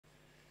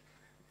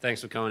Thanks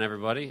for coming,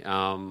 everybody.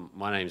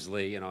 My name's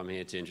Lee, and I'm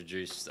here to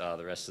introduce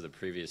the rest of the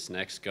previous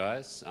Next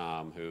guys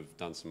who've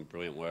done some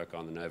brilliant work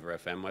on the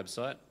NovaFM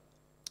website,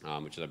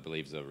 which I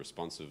believe is a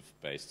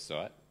responsive-based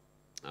site.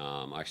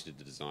 I actually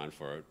did the design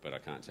for it, but I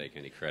can't take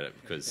any credit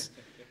because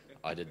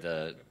I did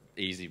the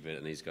easy bit,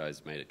 and these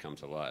guys made it come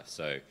to life.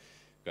 So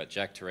we've got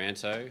Jack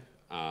Taranto,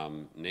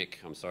 Nick,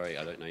 I'm sorry,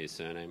 I don't know your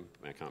surname.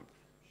 I can't.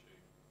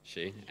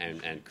 She.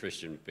 And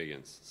Christian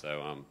Biggins.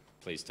 So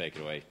please take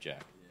it away,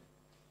 Jack.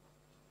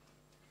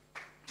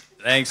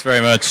 Thanks very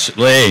much,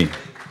 Lee.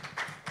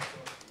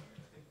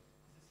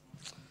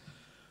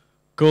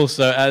 Cool,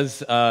 so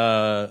as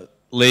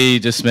Lee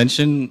just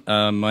mentioned,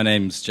 my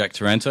name's Jack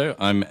Taranto.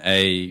 I'm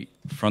a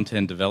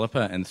front-end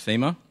developer and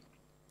themer,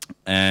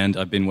 and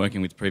I've been working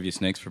with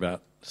Previous Next for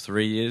about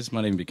 3 years,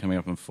 might even be coming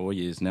up on 4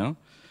 years now.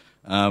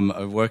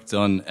 I've worked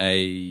on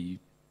a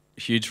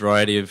huge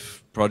variety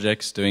of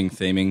projects doing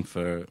theming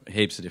for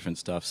heaps of different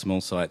stuff, small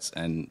sites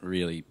and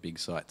really big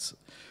sites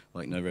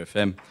like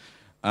NovaFM.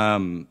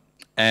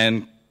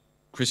 And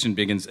Christian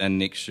Biggins and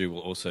Nick Shu will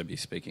also be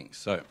speaking.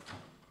 So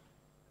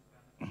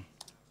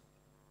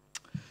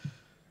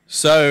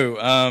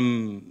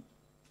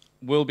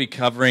we'll be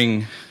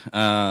covering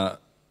a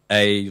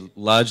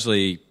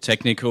largely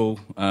technical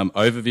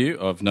overview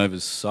of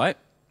Nova's site.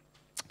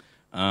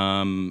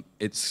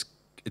 It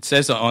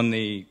says on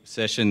the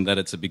session that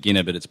it's a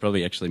beginner, but it's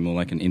probably actually more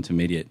like an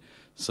intermediate.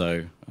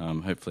 So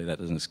hopefully that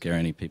doesn't scare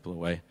any people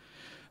away.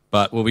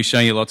 But we'll be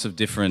showing you lots of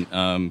different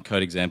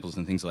code examples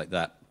and things like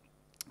that,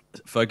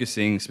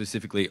 focusing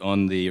specifically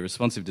on the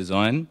responsive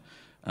design,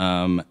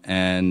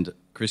 and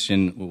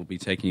Christian will be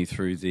taking you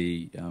through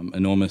the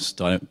enormous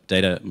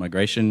data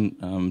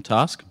migration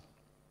task,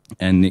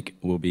 and Nick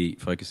will be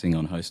focusing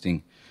on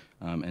hosting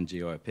and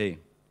GeoIP.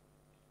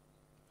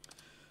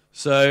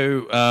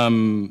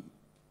 So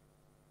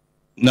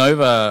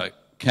Nova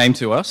came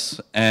to us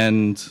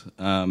and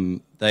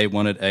they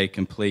wanted a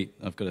complete,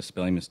 I've got a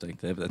spelling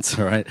mistake there, but that's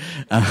all right.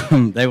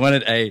 They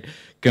wanted a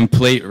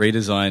complete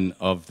redesign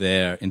of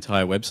their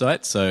entire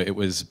website. So it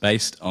was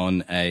based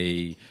on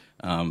a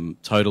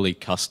totally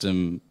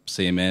custom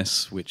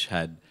CMS, which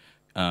had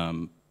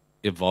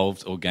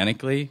evolved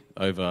organically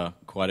over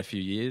quite a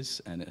few years,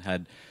 and it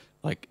had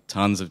like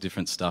tons of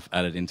different stuff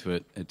added into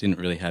it. It didn't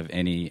really have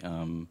any,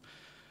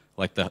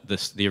 like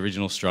the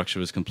original structure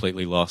was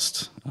completely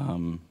lost.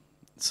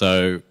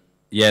 So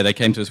yeah, they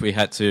came to us, we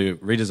had to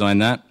redesign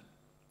that.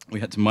 We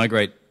had to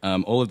migrate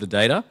all of the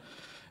data,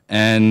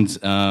 and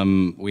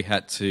we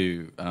had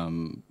to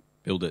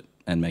build it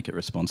and make it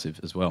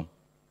responsive as well.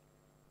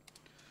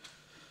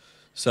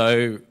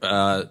 So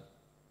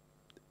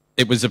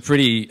it was a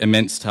pretty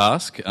immense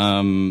task.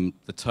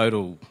 The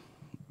total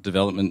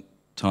development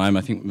time,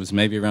 I think, was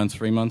maybe around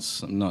 3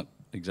 months. I'm not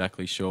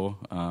exactly sure.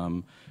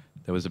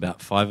 There was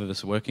about 5 of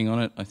us working on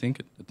it, I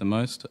think, at the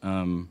most,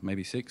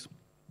 maybe 6.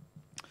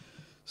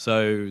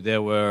 So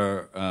there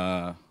were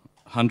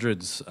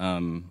hundreds,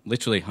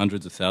 literally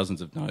hundreds of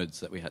thousands of nodes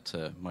that we had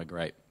to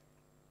migrate.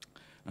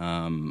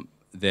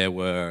 There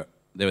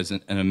was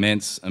an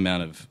immense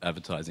amount of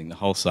advertising. The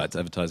whole site's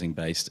advertising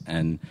based,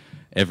 and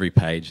every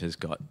page has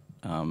got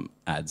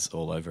ads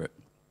all over it.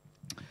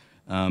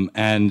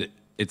 And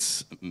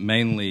it's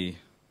mainly,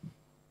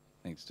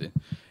 thanks to,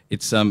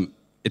 it's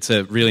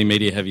a really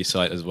media heavy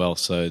site as well.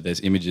 So there's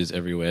images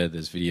everywhere,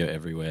 there's video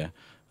everywhere,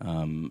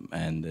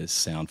 and there's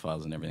sound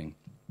files and everything.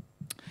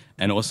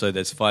 And also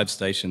there's 5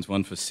 stations,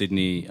 one for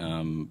Sydney,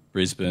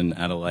 Brisbane,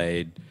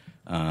 Adelaide,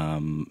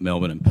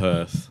 Melbourne and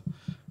Perth.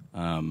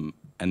 And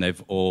they're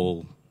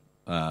all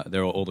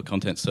the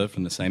content served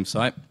from the same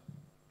site.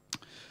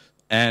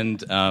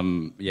 And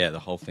yeah, the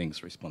whole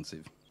thing's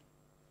responsive.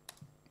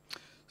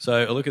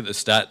 So a look at the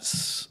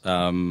stats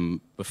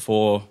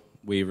before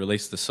we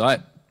released the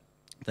site.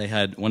 They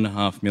had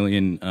 1.5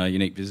 million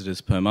unique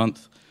visitors per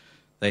month.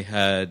 They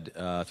had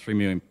 3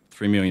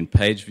 million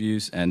page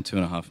views, and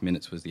 2.5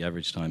 minutes was the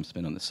average time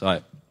spent on the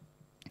site.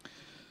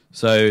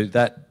 So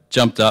that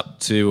jumped up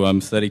to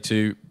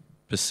 32%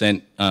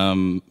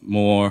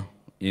 more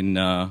in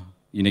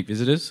unique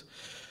visitors,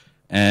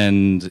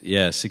 and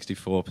yeah,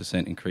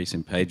 64% increase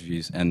in page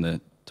views, and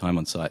the time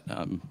on site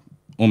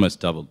almost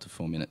doubled to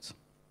 4 minutes.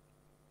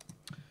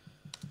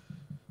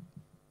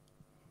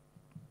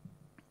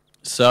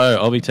 So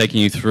I'll be taking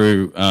you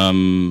through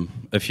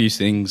a few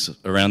things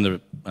around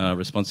the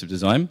responsive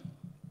design.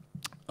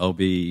 I'll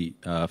be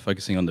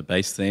focusing on the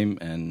base theme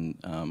and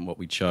what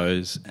we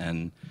chose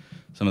and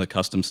some of the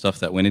custom stuff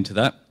that went into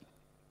that.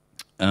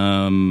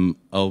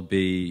 I'll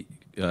be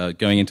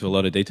going into a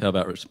lot of detail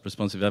about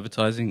responsive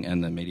advertising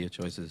and the media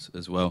choices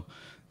as well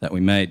that we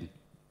made.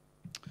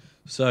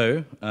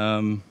 So,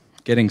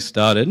 getting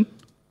started,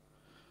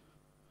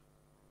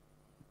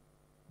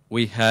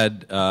 we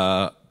had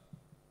a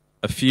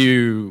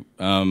few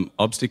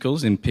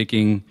obstacles in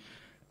picking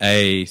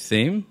a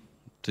theme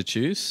to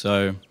choose.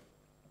 So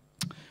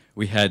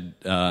we had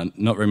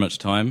not very much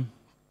time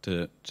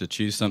to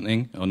choose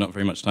something, or not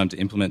very much time to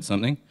implement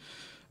something.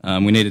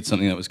 We needed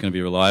something that was going to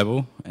be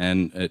reliable,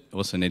 and it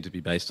also needed to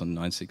be based on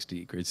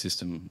 960 grid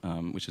system,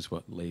 which is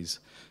what Lee's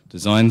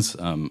designs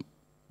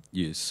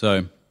use.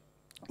 So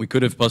we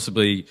could have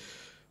possibly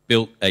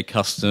built a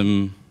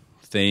custom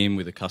theme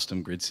with a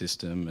custom grid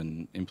system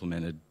and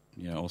implemented,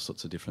 all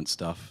sorts of different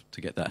stuff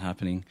to get that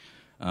happening.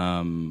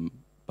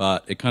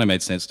 But it kind of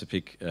made sense to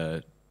pick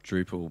a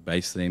Drupal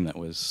base theme that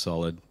was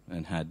solid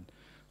and had,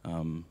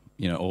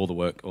 all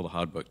the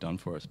hard work done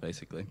for us,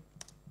 basically.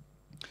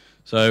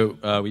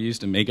 So we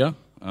used Amiga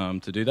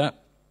to do that.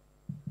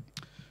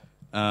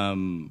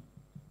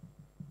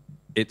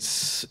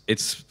 It's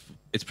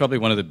probably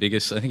one of the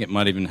biggest. I think it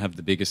might even have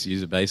the biggest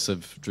user base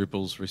of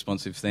Drupal's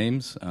responsive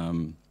themes.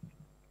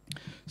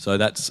 So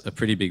that's a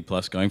pretty big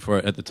plus going for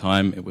it. At the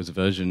time, it was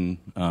version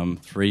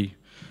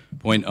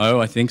 3.0,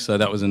 I think. So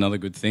that was another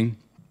good thing.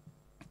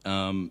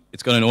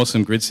 It's got an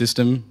awesome grid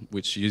system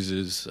which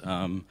uses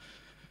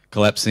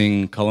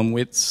collapsing column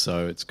widths.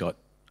 So it's got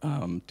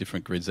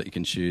different grids that you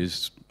can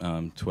choose,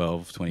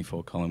 12,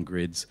 24 column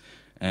grids,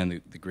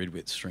 and the grid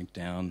widths shrink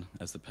down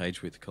as the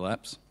page width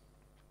collapses.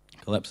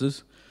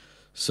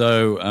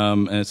 So,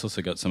 and it's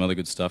also got some other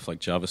good stuff like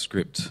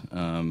JavaScript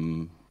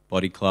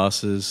body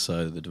classes,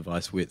 so the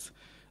device width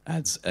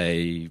adds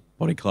a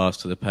body class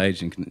to the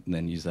page and can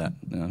then use that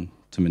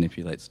to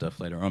manipulate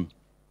stuff later on.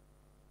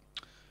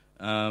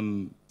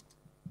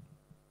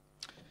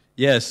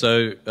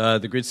 So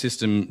the grid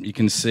system, you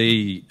can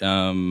see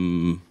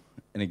an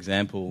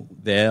example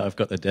there. I've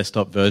got the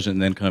desktop version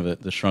and then kind of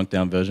the shrunk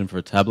down version for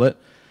a tablet.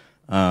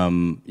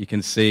 You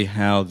can see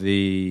how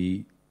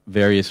the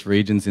various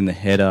regions in the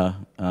header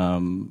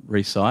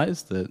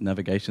resize, the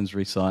navigation's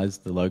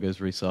resized, the logo's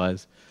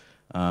resized.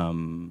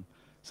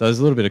 So there's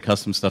a little bit of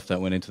custom stuff that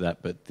went into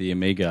that, but the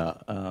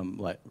Amiga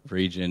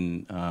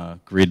region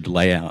grid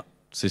layout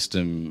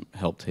system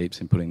helped heaps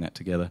in putting that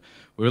together.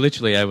 We were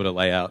literally able to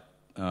lay out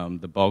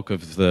the bulk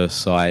of the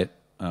site,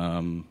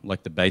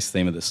 like the base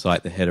theme of the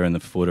site, the header and the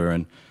footer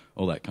and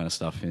all that kind of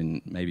stuff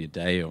in maybe a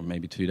day or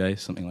maybe 2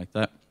 days, something like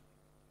that.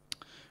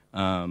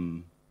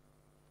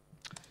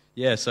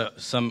 So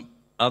some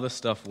other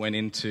stuff went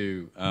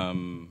into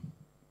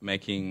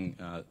making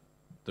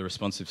the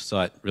responsive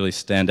site really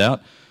stand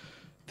out.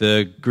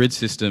 The grid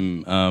system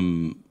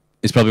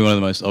is probably one of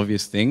the most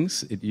obvious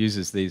things. It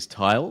uses these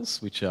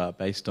tiles, which are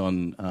based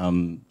on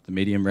the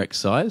medium rec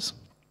size.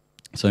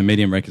 So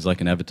medium rec is like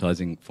an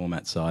advertising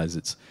format size.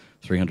 It's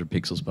 300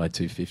 pixels by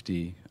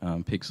 250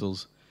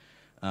 pixels.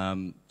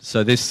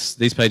 So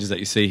these pages that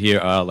you see here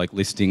are like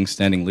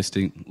standing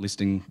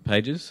listing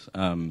pages.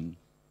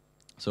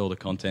 So all the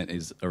content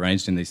is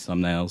arranged in these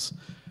thumbnails,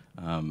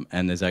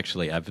 and there's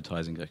actually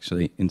advertising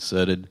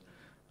inserted.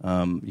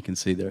 You can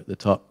see there at the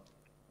top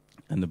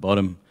and the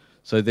bottom.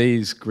 So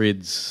these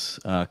grids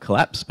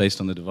collapse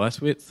based on the device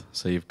width.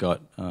 So you've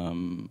got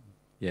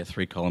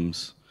 3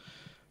 columns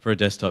for a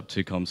desktop,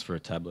 2 columns for a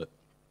tablet.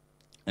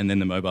 And then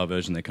the mobile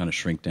version, they kind of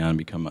shrink down and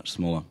become much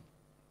smaller.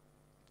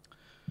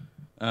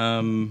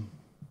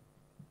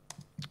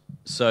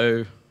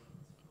 So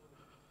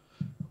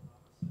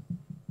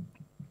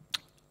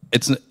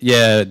it's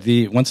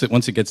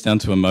once it gets down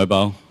to a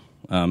mobile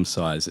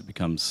size, it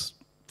becomes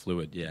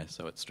fluid. Yeah,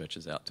 so it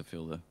stretches out to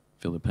fill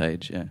the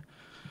page. Yeah.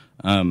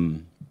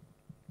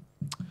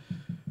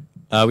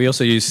 We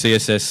also use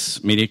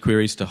CSS media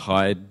queries to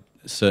hide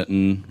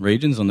certain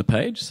regions on the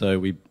page. So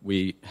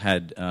we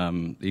had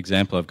the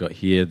example I've got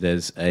here.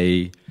 There's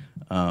 2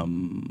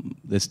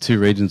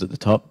 regions at the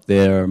top.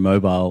 They're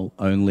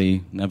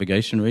mobile-only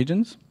navigation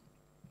regions.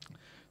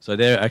 So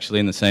they're actually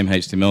in the same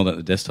HTML that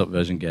the desktop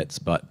version gets,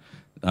 but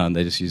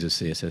they just use a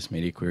CSS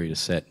media query to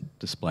set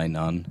display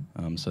none.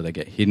 So they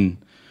get hidden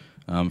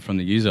from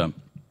the user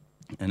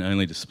and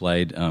only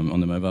displayed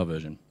on the mobile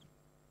version.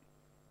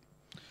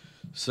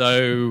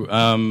 So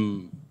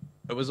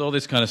it was all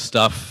this kind of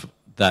stuff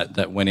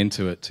that went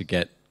into it to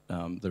get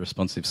the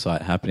responsive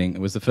site happening. It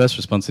was the first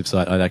responsive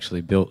site I'd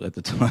actually built at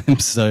the time,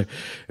 so it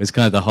was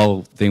kind of the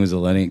whole thing was a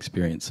learning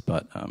experience.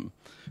 But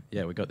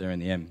we got there in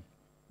the end.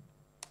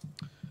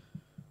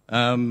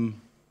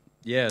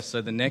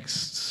 So the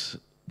next,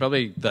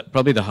 probably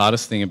the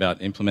hardest thing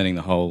about implementing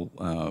the whole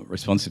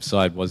responsive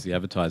side was the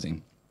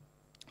advertising.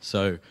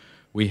 So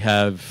we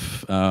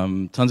have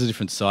tons of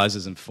different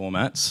sizes and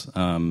formats.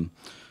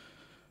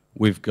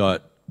 We've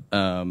got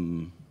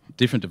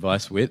different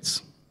device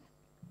widths,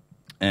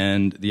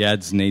 and the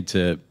ads need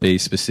to be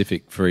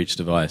specific for each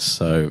device.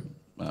 So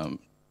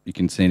you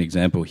can see an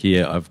example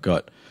here. I've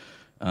got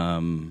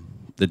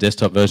the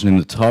desktop version in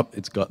the top.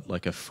 It's got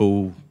like a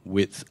full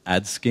width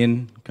ad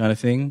skin kind of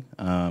thing.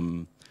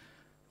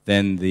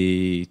 Then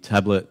the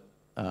tablet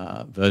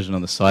version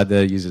on the side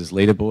there uses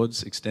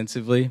leaderboards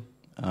extensively.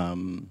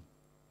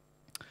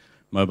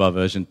 Mobile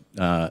version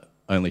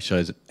only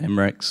shows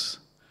MREX.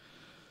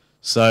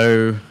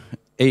 So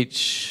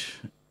each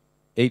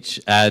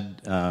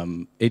ad,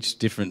 each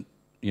different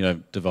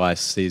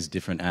device sees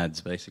different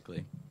ads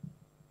basically,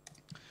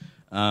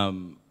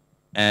 and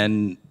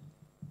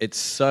it's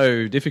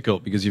so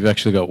difficult because you've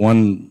actually got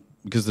one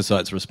because the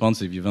site's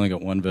responsive, you've only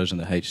got one version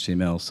of the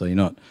HTML, so you're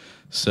not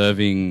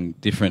serving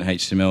different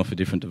HTML for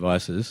different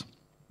devices.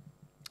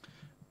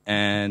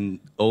 And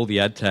all the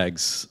ad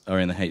tags are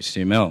in the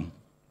HTML.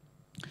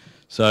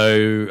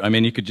 So, I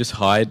mean, you could just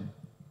hide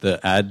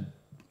the ad,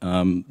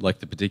 like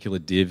the particular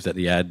div that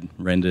the ad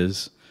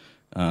renders.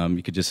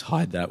 You could just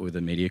hide that with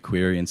a media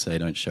query and say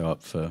don't show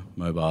up for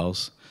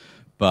mobiles.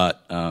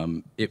 But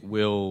it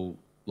will,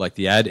 like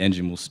the ad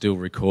engine will still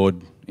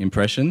record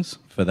impressions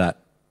for that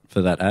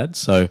ad.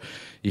 So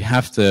you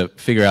have to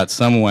figure out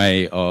some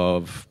way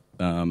of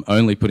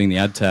only putting the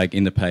ad tag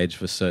in the page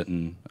for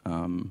certain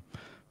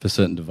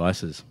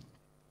devices.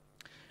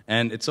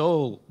 And it's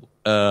all,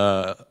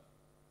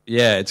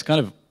 it's kind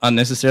of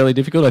unnecessarily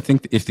difficult. I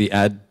think if the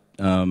ad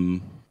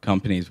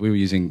companies, we were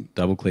using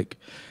DoubleClick,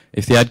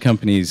 if the ad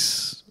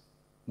companies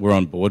were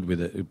on board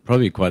with it, it would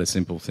probably be quite a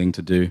simple thing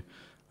to do.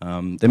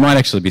 There might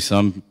actually be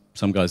some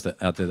guys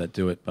out there that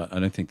do it, but I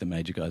don't think the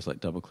major guys like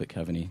DoubleClick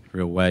have any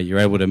real way. You're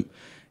able to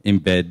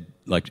embed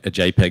like a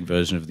JPEG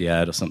version of the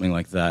ad or something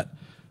like that.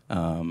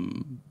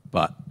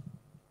 But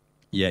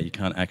yeah, you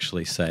can't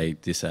actually say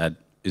this ad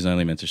is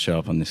only meant to show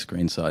up on this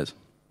screen size.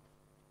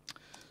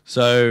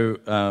 So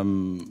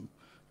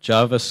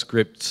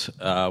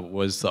JavaScript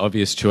was the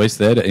obvious choice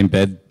there to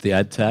embed the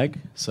ad tag.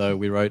 So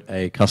we wrote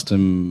a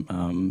custom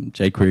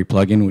jQuery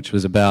plugin, which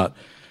was about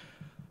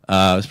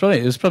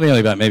it was probably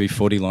only about maybe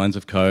 40 lines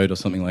of code or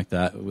something like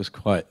that. It was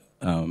quite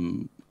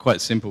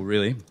simple,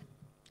 really,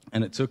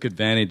 and it took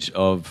advantage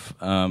of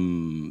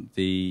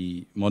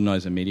the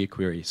Modernizer media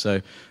query. So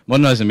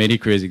Modernizer media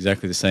query is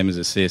exactly the same as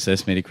a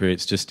CSS media query.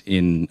 It's just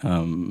in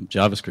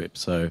JavaScript.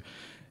 So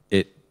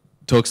it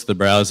talks to the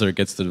browser, it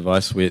gets the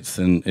device width,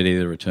 and it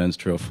either returns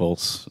true or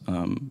false,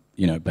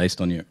 based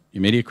on your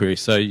media query.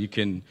 So you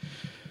can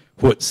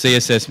put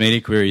CSS media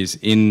queries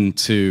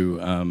into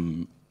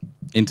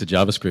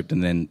JavaScript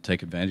and then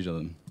take advantage of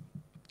them.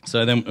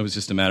 So then it was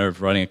just a matter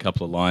of writing a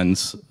couple of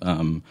lines,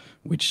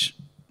 which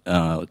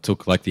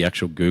took like the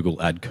actual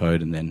Google ad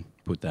code and then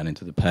put that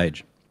into the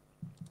page.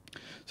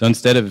 So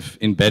instead of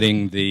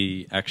embedding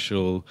the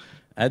actual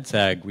ad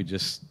tag, we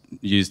just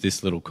use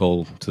this little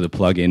call to the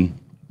plugin.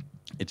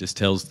 It just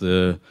tells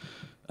the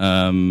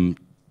jQuery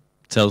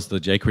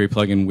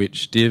plugin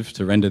which div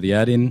to render the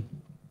ad in,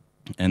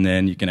 and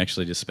then you can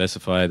actually just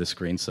specify the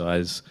screen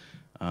size,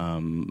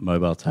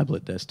 mobile,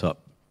 tablet, desktop,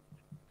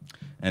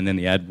 and then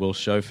the ad will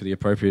show for the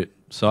appropriate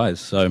size.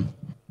 So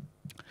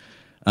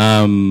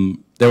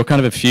there were kind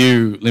of a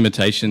few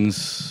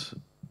limitations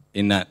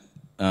in that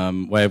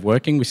way of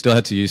working. We still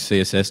had to use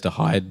CSS to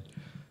hide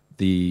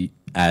the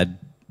ad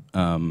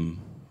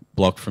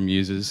block from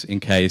users in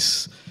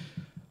case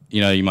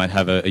you might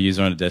have a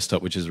user on a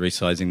desktop which is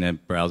resizing their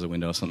browser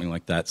window or something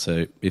like that.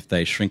 So if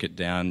they shrink it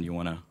down, you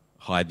want to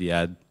hide the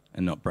ad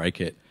and not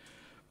break it.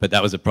 But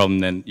that was a problem.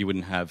 Then you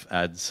wouldn't have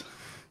ads.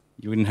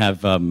 You wouldn't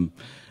have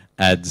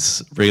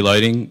ads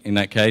reloading in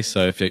that case.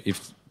 So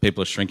if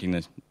people are shrinking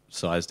the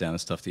size down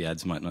and stuff, the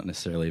ads might not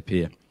necessarily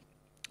appear.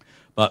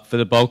 But for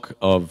the bulk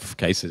of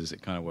cases,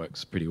 it kind of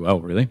works pretty well,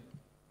 really.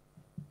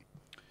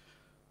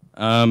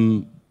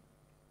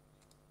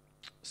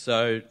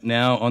 So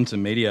now onto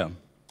media.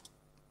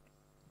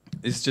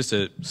 This is just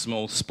a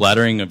small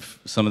splattering of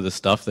some of the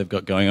stuff they've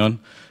got going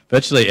on.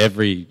 Virtually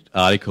every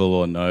article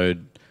or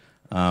node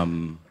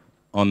on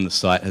the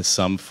site has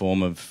some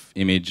form of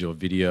image or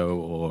video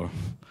or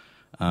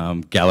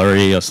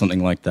gallery or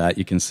something like that.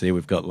 You can see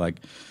we've got like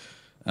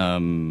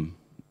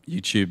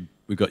YouTube.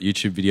 We've got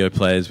YouTube video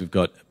players. We've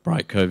got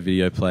Brightcove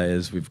video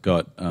players. We've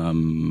got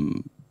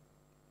views,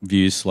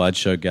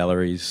 slideshow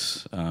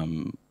galleries,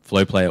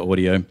 Flow Player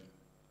audio,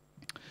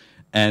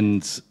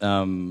 and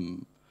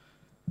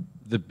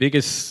the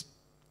biggest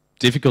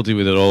difficulty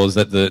with it all is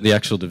that the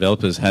actual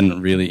developers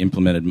hadn't really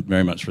implemented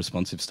very much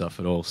responsive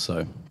stuff at all.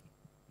 So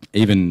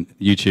even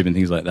YouTube and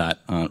things like that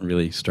aren't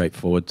really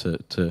straightforward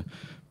to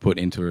put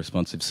into a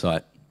responsive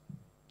site,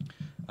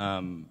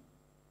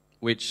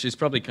 which is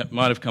probably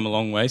might have come a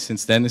long way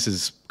since then. This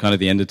is kind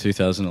of the end of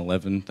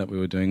 2011 that we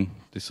were doing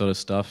this sort of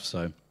stuff,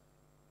 so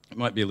it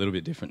might be a little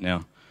bit different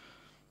now.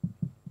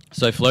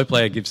 So Flow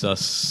Player gives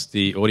us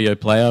the audio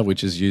player,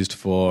 which is used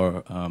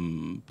for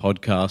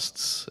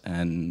podcasts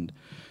and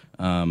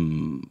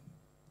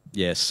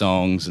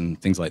songs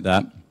and things like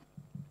that.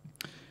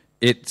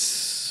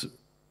 It's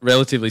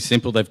relatively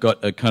simple. They've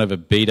got a kind of a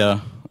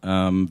beta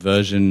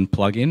version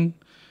plugin.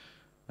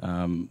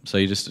 So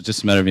it's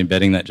just a matter of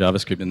embedding that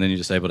JavaScript, and then you're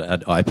just able to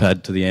add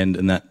iPad to the end,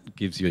 and that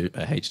gives you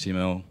a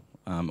HTML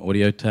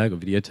audio tag or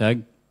video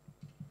tag.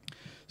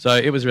 So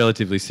it was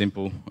relatively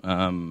simple.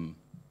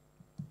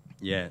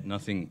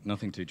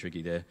 Nothing too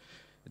tricky there.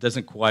 It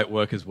doesn't quite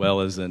work as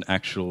well as an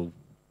actual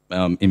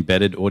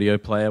embedded audio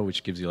player,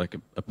 which gives you like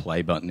a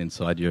play button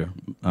inside your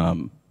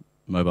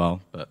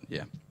mobile. But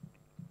yeah,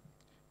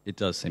 it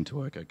does seem to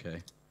work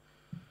okay.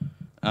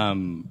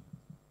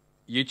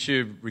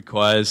 YouTube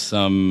requires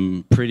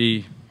some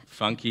pretty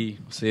funky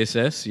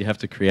CSS. You have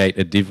to create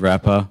a div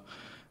wrapper,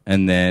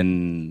 and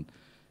then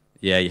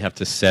you have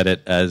to set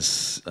it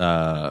as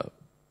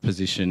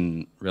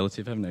position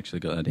relative. I haven't actually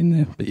got that in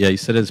there. But yeah, you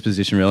set it as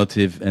position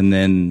relative, and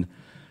then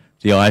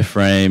the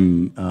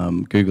iframe,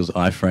 Google's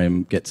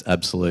iframe gets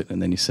absolute,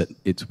 and then you set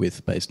its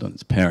width based on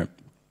its parent.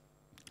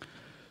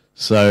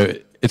 So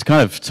it's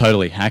kind of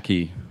totally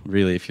hacky,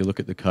 really, if you look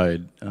at the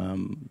code.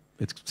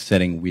 It's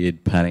setting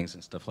weird paddings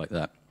and stuff like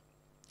that.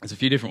 There's a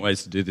few different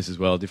ways to do this as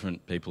well.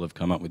 Different people have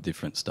come up with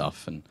different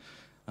stuff, and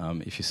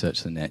if you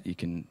search the net, you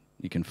can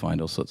find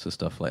all sorts of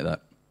stuff like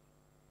that.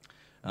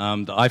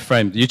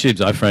 YouTube's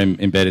iframe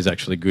embed is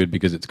actually good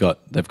because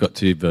they've got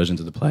two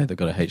versions of the player. They've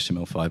got a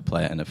HTML5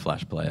 player and a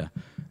Flash player,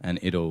 and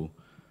it'll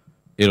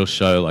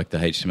show like the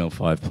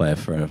HTML5 player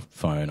for a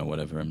phone or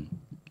whatever, and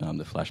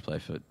the Flash player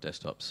for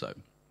desktop. So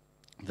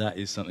that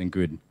is something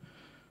good.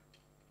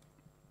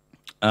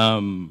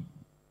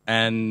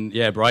 And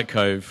yeah, Bright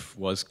Cove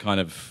was kind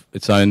of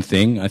its own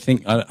thing. I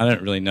think I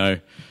don't really know.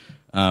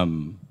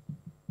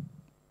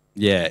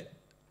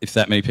 If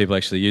that many people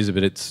actually use it,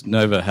 but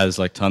Nova has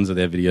like tons of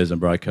their videos on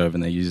Bright Cove,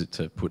 and they use it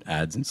to put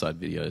ads inside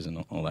videos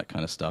and all that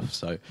kind of stuff.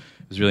 So it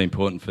was really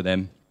important for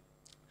them.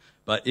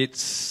 But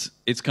it's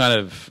kind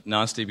of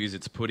nasty because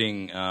it's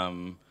putting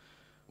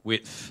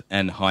width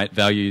and height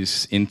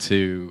values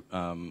into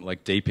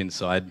like deep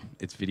inside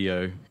its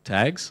video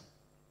tags.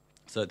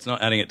 So it's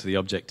not adding it to the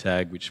object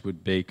tag, which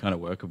would be kind of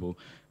workable.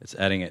 It's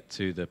adding it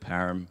to the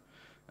param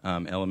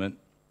element,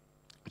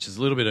 which is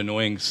a little bit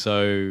annoying.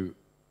 So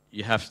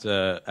you have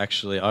to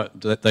actually,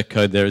 that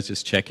code there is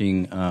just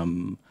checking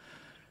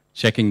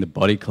the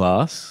body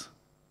class,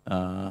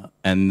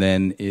 and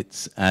then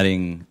it's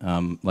adding,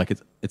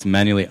 it's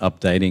manually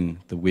updating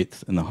the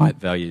width and the height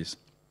values.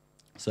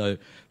 So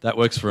that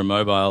works for a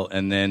mobile,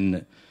 and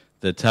then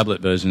the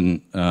tablet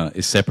version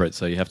is separate,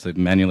 so you have to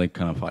manually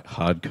kind of like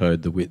hard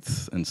code the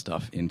width and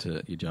stuff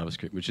into your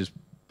JavaScript, which is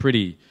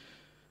pretty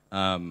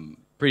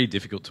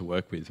difficult to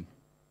work with.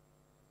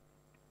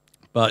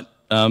 But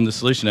the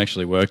solution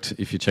actually worked.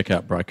 If you check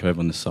out Bright Cove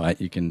on the site,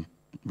 you can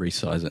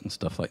resize it and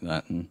stuff like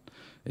that, and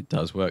it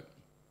does work.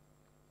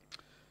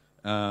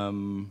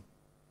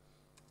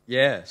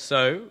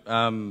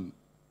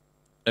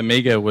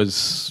 Amiga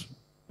was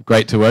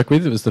great to work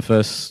with. It was the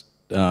first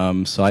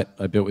site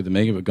I built with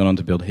Amiga, but gone on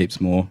to build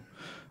heaps more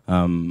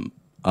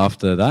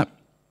after that.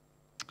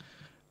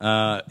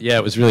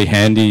 It was really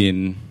handy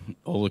in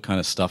all the kind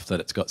of stuff that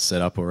it's got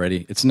set up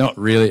already. It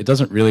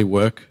doesn't really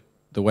work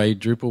the way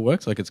Drupal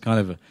works. Like, it's kind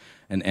of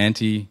an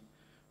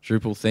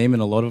anti-Drupal theme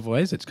in a lot of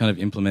ways. It kind of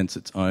implements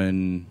its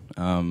own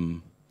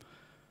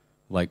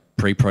like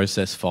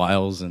pre-processed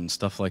files and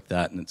stuff like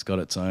that, and it's got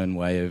its own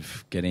way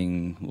of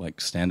getting like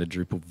standard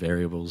Drupal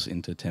variables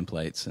into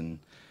templates, and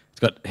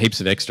it's got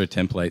heaps of extra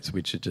templates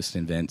which it just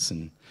invents.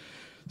 And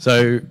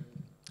so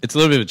it's a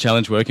little bit of a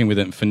challenge working with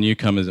it. And for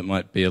newcomers, it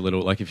might be a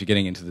little, like if you're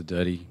getting into the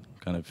dirty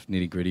kind of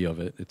nitty-gritty of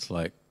it, it's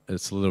a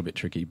little bit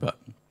tricky, but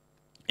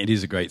it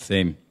is a great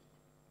theme.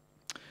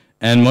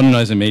 And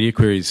modernizer media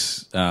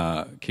queries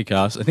kick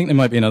ass. I think there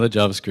might be another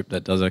JavaScript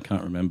that does. I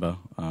can't remember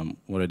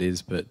what it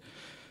is, but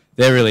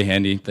they're really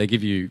handy. They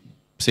give you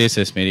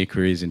CSS media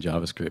queries in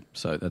JavaScript,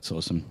 so that's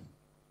awesome.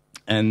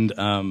 And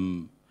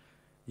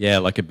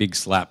like a big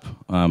slap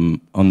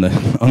on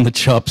the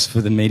chops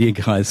for the media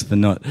guys for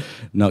not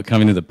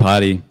coming to the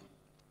party.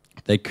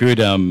 They could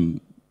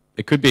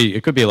it could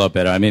be a lot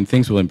better. I mean,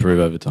 things will improve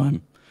over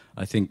time.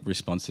 I think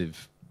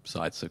responsive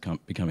sites are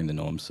becoming the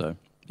norm. So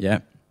yeah.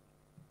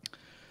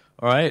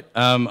 All right,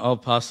 I'll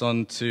pass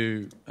on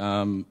to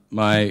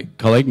my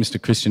colleague,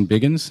 Mr. Christian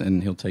Biggins,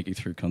 and he'll take you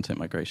through content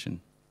migration.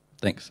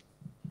 Thanks.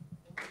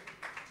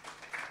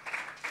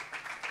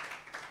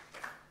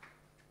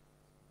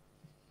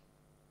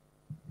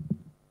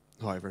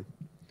 Hi, everyone.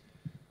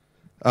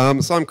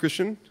 So I'm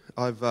Christian.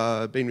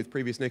 I've been with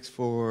Previous Next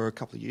for a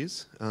couple of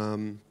years.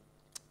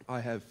 I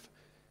have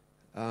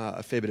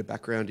a fair bit of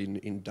background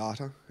in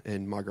data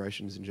and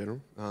migrations in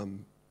general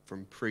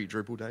from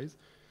pre-Drupal days.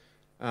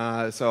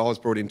 So I was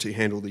brought in to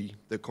handle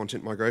the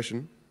content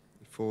migration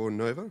for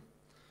Nova.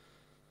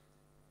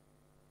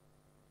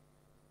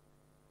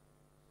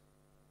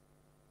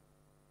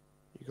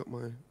 You got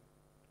my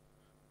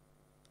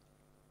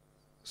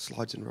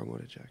slides in the wrong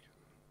order, Jack.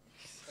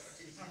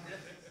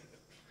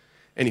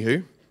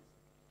 Anywho,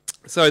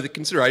 so the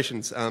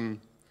considerations.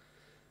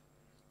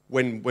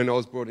 When I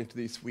was brought into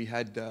this, we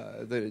had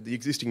the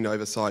existing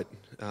Nova site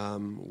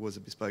was a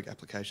bespoke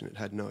application. It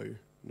had no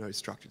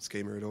structured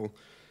schema at all.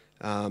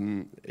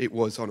 It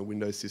was on a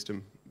Windows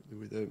system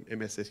with a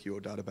MS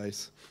SQL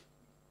database.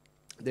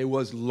 There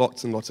was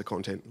lots and lots of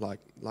content, like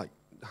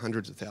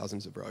hundreds of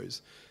thousands of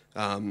rows,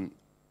 and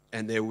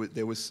there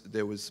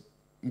was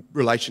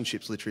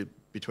relationships literally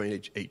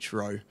between each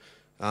row.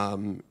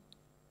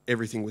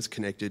 Everything was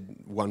connected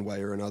one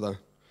way or another.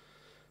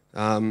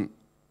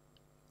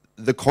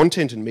 The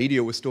content and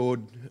media were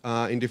stored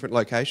in different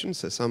locations.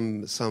 So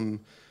some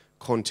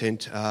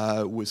content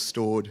was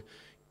stored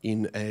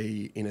in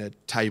a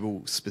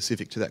table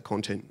specific to that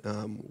content,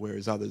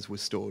 whereas others were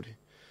stored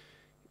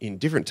in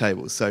different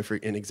tables. So for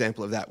an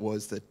example of that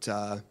was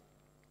that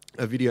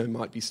A video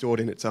might be stored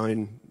in its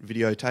own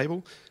video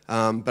table,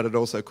 but it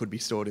also could be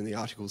stored in the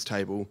articles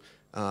table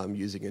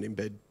using an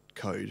embed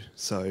code.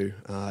 So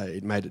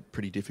it made it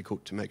pretty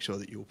difficult to make sure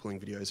that you were pulling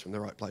videos from the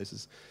right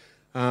places.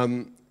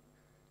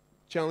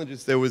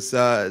 Challenges, there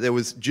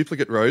was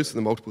duplicate rows for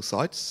the multiple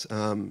sites.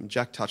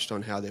 Jack touched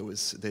on how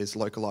there's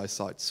localized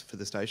sites for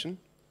the station.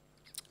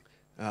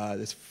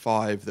 There's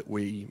 5 that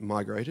we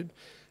migrated.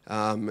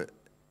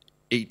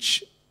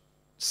 Each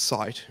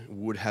site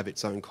would have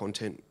its own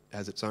content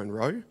as its own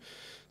row.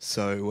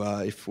 So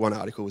if one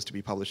article was to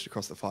be published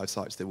across the 5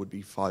 sites, there would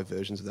be 5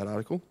 versions of that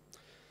article.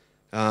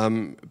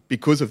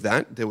 Because of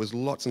that, there was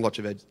lots and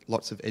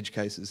lots of edge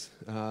cases,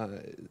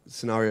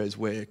 scenarios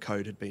where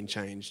code had been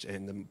changed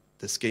and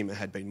the schema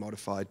had been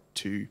modified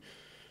to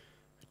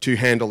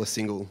handle a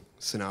single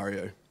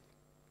scenario.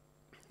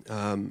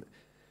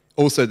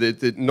 Also,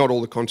 not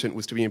all the content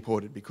was to be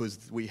imported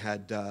because we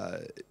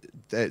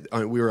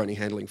were only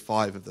handling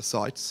 5 of the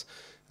sites,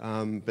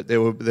 but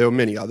there were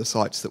many other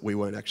sites that we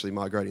weren't actually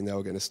migrating. They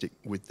were going to stick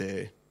with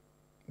their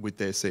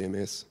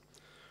CMS.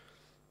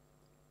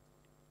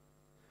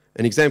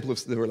 An example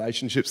of the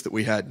relationships that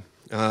we had.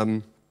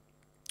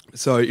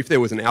 So if there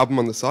was an album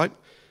on the site,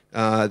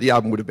 the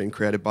album would have been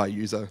created by a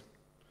user.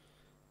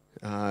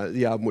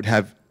 The album would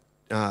have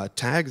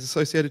tags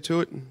associated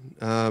to it.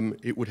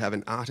 It would have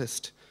an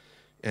artist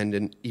and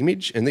an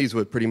image, and these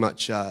were pretty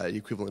much the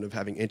equivalent of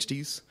having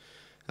entities.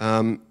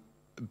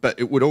 But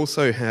it would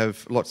also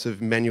have lots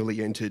of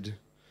manually entered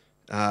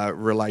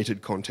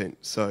related content.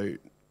 So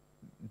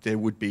there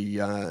would be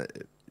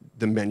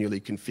the manually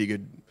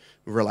configured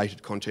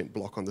related content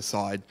block on the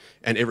side,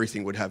 and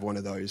everything would have one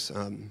of those.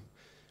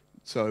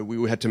 So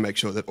we had to make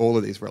sure that all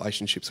of these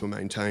relationships were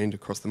maintained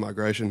across the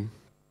migration.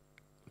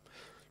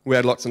 We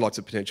had lots and lots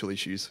of potential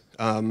issues.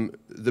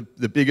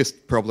 The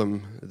biggest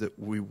problem that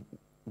we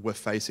were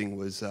facing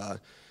was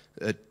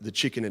the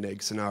chicken and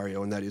egg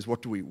scenario, and that is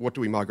what do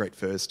we migrate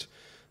first?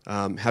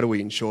 How do we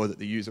ensure that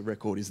the user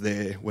record is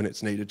there when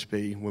it's needed to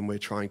be, when we're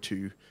trying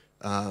to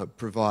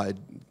provide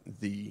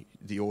the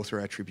author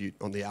attribute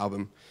on the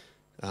album?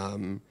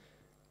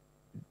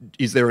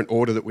 Is there an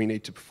order that we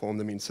need to perform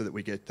them in so that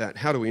we get that?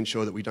 How do we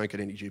ensure that we don't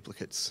get any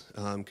duplicates,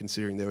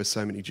 considering there was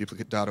so many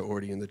duplicate data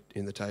already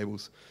in the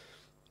tables?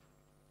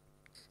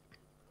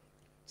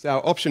 So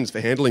our options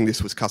for handling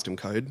this was custom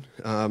code,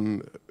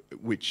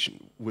 which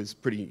was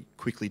pretty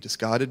quickly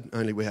discarded.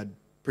 Only we had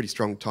pretty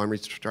strong time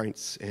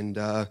restraints, and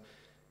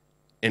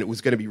it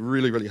was going to be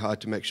really, really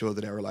hard to make sure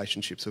that our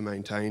relationships were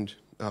maintained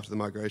after the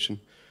migration.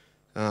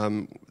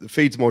 The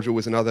feeds module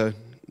was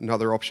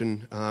another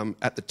option.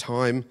 At the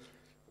time,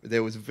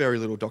 there was very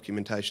little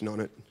documentation on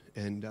it,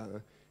 and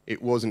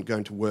it wasn't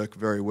going to work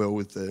very well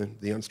with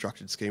the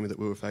unstructured schema that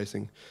we were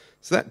facing.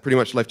 So that pretty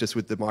much left us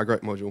with the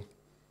migrate module.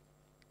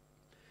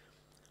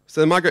 So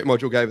the migrate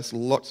module gave us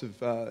lots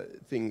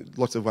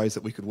of ways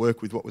that we could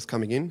work with what was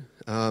coming in.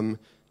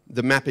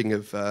 The mapping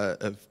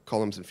of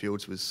columns and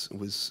fields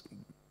was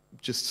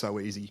just so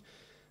easy,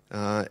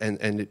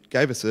 and it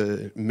gave us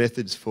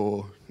methods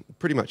for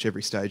pretty much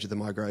every stage of the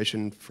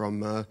migration,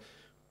 from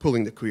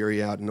pulling the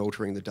query out and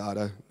altering the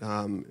data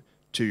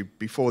to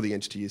before the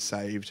entity is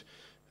saved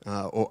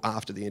or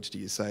after the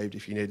entity is saved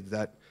if you needed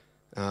that,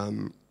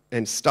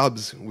 and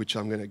stubs, which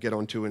I'm going to get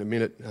onto in a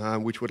minute,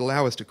 which would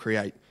allow us to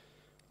create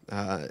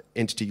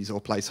entities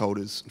or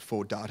placeholders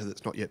for data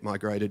that's not yet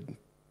migrated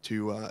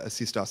to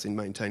assist us in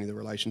maintaining the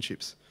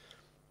relationships.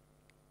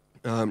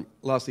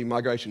 Lastly,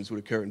 migrations would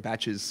occur in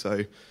batches,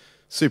 so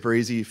super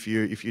easy if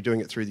you're doing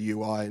it through the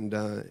UI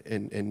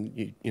and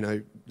you know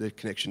the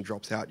connection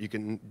drops out. You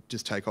can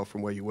just take off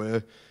from where you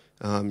were.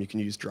 You can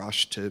use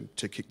Drush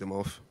to kick them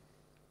off.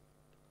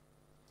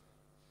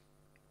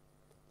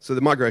 So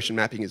the migration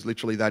mapping is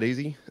literally that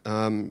easy.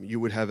 You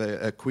would have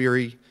a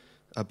query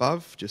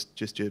above,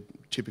 just your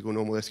typical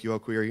normal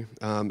SQL query,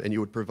 and you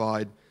would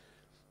provide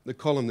the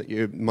column that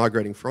you're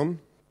migrating from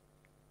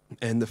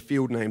and the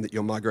field name that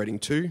you're migrating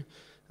to.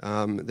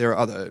 There are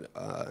other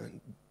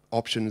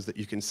options that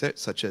you can set,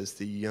 such as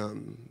the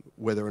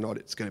whether or not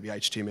it's going to be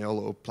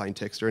HTML or plain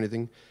text or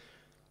anything.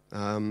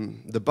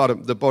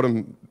 The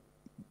bottom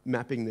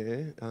mapping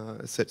there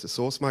sets a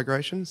source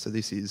migration. So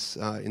this is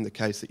in the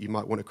case that you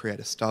might want to create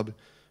a stub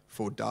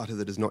for data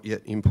that is not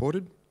yet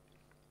imported.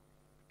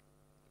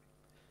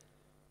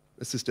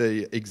 It's just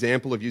an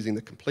example of using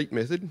the complete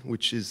method,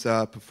 which is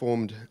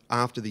performed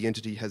after the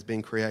entity has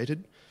been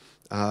created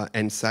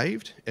and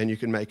saved, and you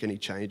can make any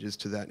changes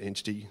to that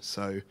entity.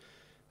 So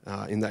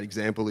in that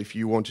example, if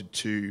you wanted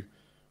to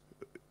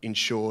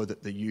ensure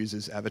that the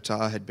user's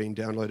avatar had been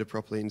downloaded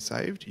properly and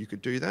saved, you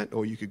could do that,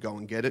 or you could go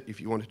and get it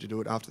if you wanted to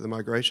do it after the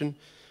migration,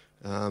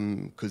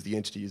 because the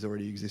entity is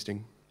already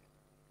existing.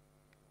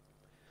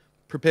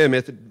 Prepare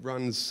method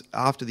runs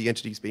after the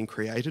entity's been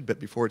created, but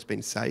before it's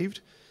been saved,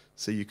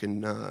 so you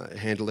can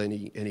handle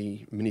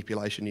any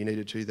manipulation you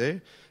needed to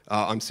there.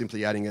 I'm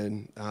simply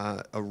adding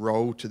a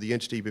role to the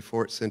entity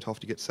before it's sent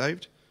off to get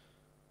saved.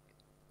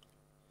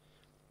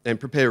 And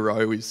prepare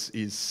row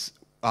is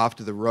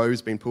after the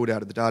row's been pulled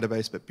out of the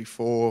database, but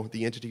before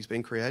the entity's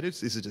been created.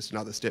 So this is just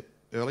another step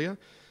earlier.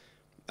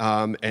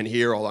 And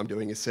here all I'm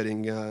doing is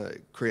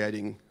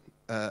creating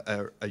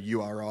a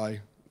URI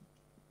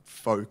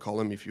faux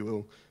column, if you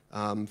will,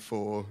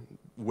 for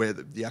where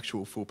the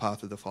actual full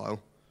path of the file.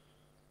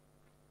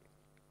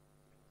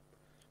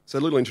 So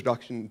a little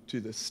introduction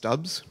to the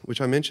stubs, which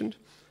I mentioned.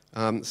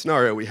 The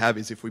scenario we have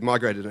is if we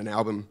migrated an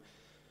album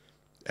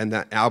and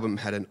that album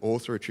had an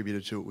author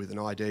attributed to it with an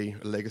ID,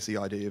 a legacy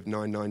ID of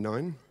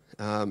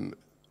 999.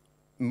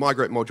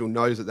 Migrate module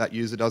knows that that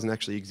user doesn't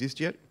actually exist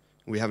yet.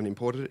 We haven't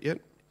imported it yet.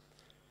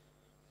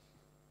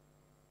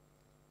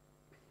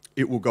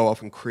 It will go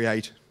off and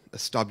create a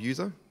stub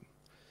user.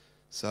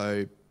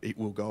 So it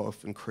will go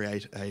off and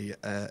create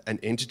an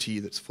entity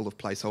that's full of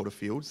placeholder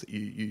fields that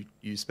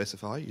you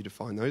specify, you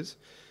define those.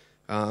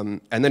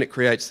 And then it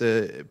creates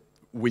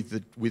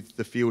with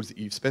the fields that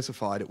you've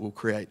specified, it will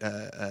create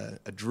a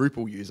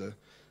Drupal user,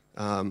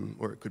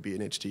 or it could be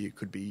an entity, it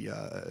could be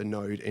a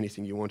node,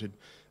 anything you wanted.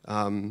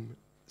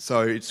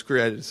 So it's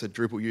created as a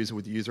Drupal user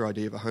with a user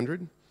ID of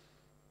 100.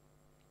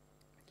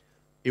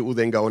 It will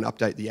then go and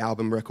update the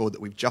album record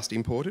that we've just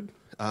imported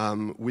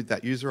with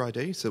that user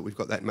ID, so that we've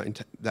got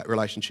that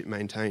relationship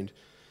maintained.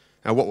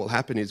 Now what will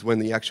happen is when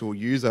the actual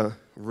user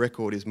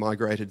record is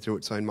migrated through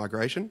its own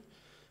migration,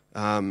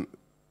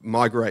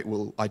 Migrate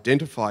will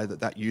identify that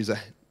that user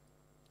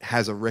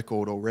has a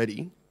record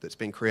already that's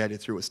been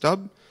created through a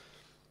stub,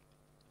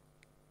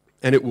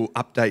 and it will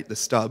update the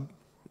stub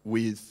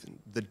with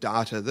the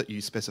data that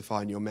you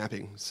specify in your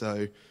mapping.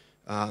 So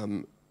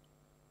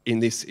in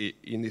this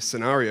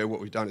scenario, what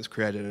we've done is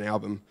created an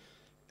album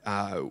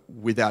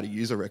without a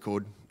user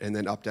record and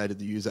then updated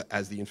the user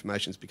as the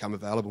information's become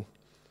available.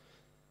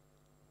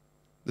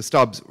 The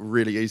stub's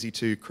really easy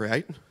to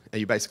create.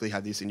 You basically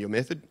have this in your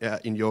method,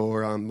 in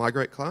your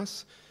migrate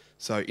class.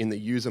 So in the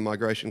user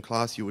migration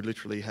class, you would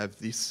literally have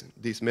this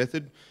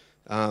method,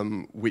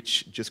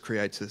 which just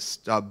creates a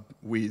stub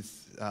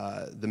with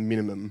the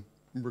minimum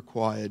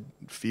required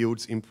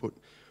fields input.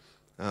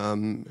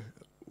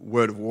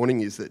 Word of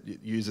warning is that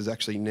users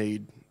actually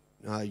need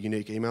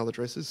unique email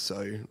addresses.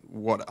 So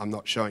what I'm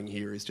not showing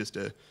here is just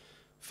a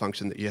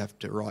function that you have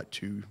to write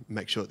to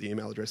make sure that the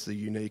email addresses are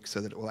unique so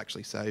that it will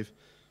actually save.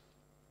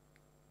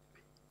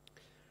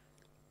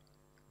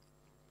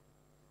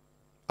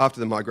 After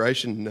the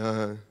migration,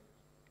 I've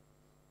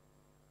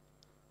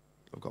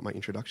got my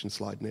introduction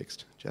slide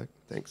next, Jack,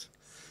 thanks.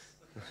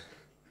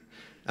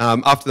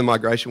 After the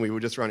migration, we were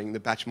just running the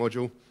batch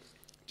module.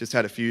 Just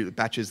had a few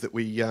batches that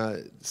we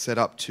set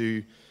up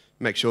to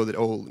make sure that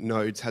all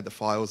nodes had the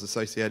files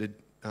associated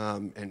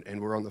and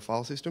were on the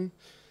file system.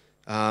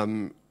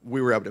 We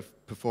were able to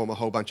perform a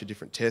whole bunch of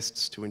different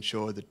tests to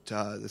ensure that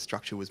the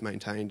structure was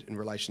maintained and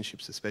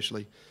relationships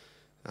especially.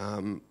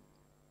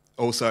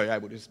 Also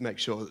able to make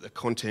sure that the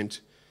content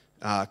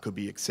could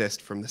be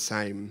accessed from the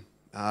same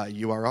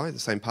URI, the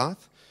same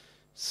path.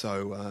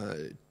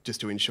 So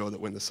just to ensure that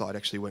when the site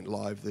actually went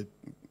live,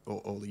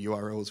 all the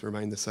URLs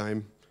remained the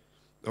same,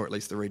 or at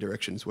least the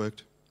redirections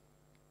worked.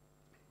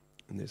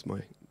 And there's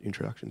my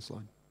introduction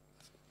slide.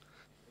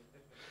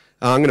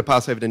 I'm going to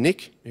pass over to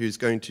Nick, who's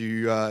going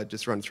to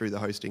just run through the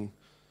hosting.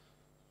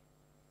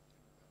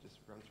 Just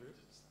run through it.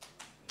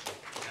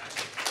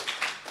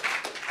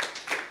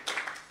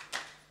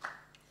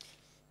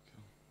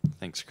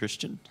 Thanks,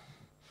 Christian.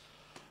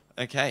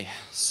 Okay,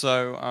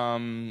 so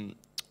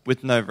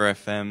with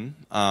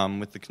NovaFM,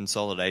 with the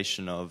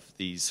consolidation of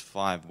these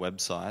 5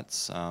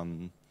 websites,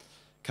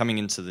 coming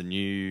into the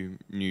new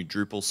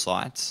Drupal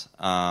site,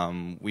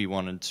 we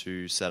wanted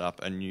to set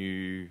up a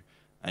new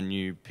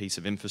piece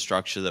of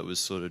infrastructure that was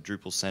sort of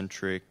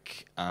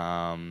Drupal-centric,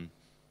 and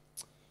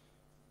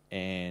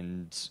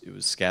it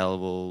was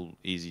scalable,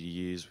 easy to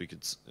use,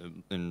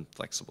 and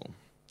flexible.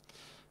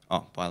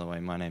 Oh, by the way,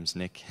 my name's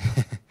Nick.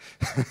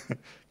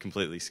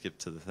 Completely skipped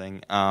to the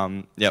thing.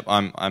 Yep,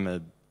 I'm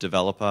a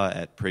developer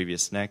at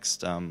Previous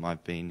Next.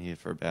 I've been here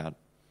for about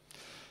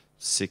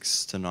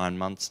 6 to 9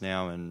 months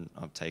now, and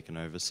I've taken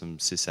over some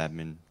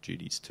sysadmin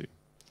duties too.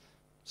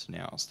 So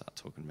now I'll start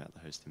talking about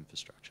the host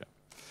infrastructure.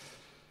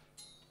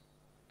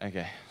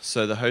 Okay,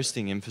 so the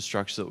hosting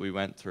infrastructure that we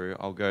went through,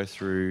 I'll go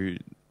through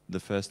the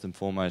first and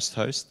foremost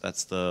host.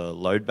 That's the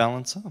load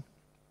balancer.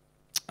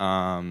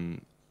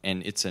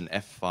 And it's an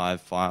F5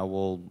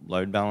 firewall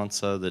load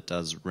balancer that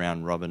does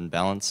round-robin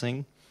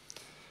balancing.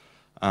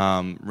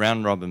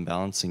 Round-robin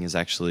balancing is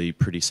actually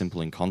pretty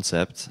simple in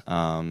concept.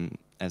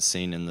 As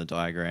seen in the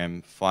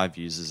diagram, 5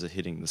 users are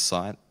hitting the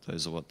site.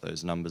 Those are what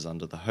those numbers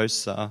under the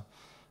hosts are.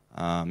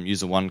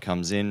 User 1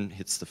 comes in,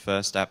 hits the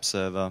first app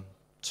server,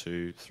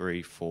 2,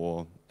 3,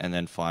 4, and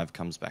then 5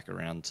 comes back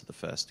around to the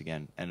first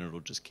again, and it'll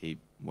just keep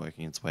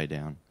working its way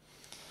down.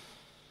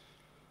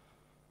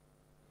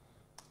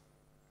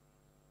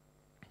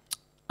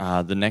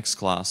 The next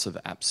class is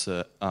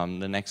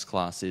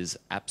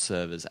app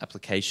servers,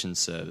 application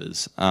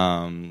servers.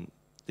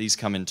 These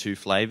come in 2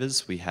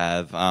 flavors. We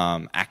have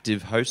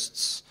active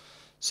hosts,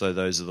 so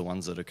those are the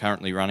ones that are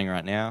currently running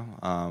right now.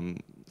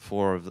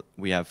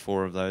 We have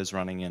 4 of those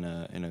running in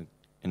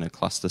a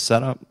cluster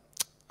setup,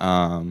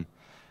 and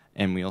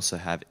we also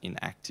have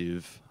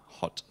inactive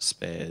hot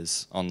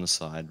spares on the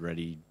side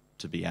ready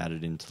to be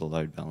added into the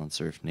load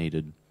balancer if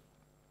needed,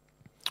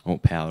 or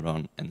powered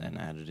on and then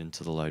added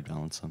into the load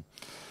balancer.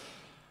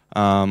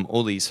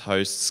 All these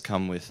hosts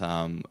come with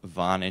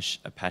Varnish,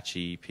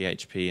 Apache,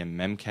 PHP, and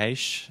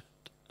Memcache.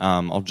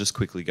 I'll just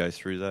quickly go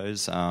through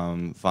those.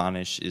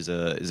 Varnish is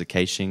a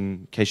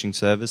caching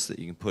service that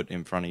you can put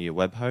in front of your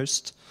web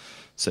host.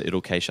 So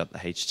it'll cache up the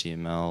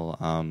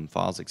HTML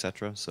files,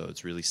 etc. So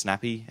it's really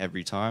snappy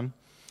every time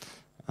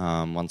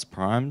once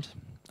primed.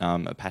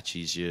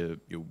 Apache's your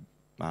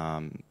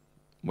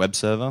web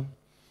server,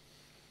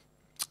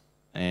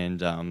 and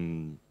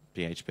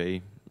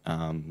PHP.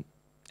 And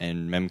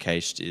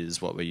Memcached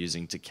is what we're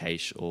using to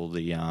cache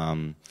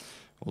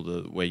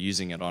we're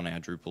using it on our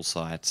Drupal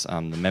site,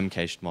 the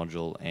Memcached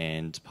module,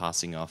 and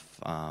passing off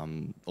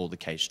all the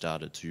cache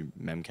data to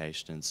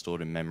Memcached and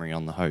stored in memory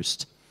on the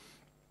host.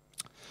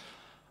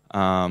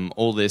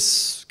 All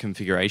this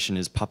configuration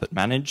is Puppet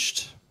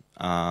managed,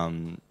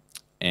 and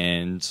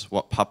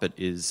what Puppet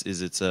is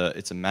it's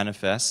a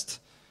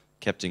manifest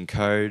kept in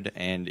code,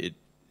 and it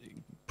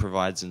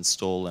provides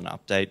install and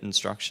update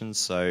instructions.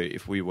 So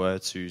if we were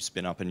to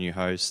spin up a new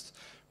host,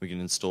 we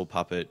can install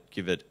Puppet,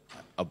 give it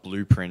a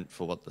blueprint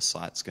for what the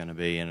site's going to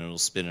be, and it'll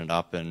spin it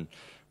up, and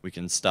we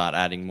can start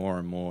adding more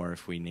and more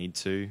if we need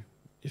to,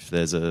 if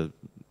there's a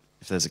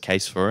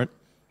case for it.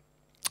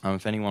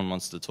 If anyone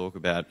wants to talk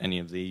about any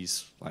of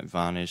these, like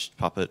Varnish,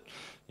 Puppet,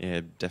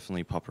 yeah,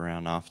 definitely pop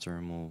around after,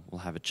 and we'll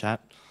have a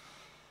chat.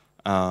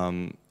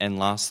 And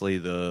lastly,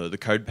 the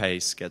code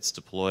base gets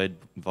deployed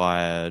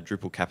via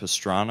Drupal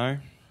Capistrano.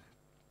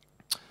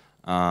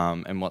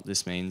 And what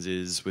this means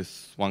is,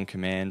 with one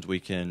command, we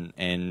can,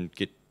 and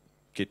git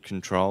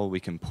control, we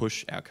can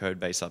push our code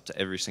base up to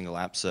every single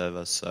app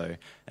server, so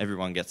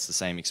everyone gets the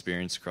same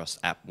experience across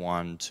app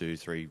 1, 2,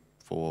 3,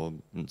 4,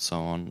 and so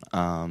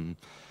on.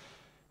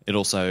 It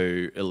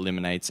also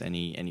eliminates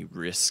any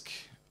risk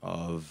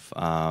of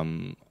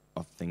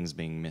things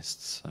being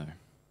missed, so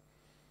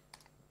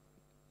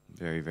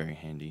very, very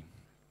handy.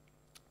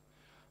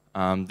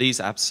 These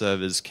app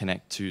servers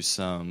connect to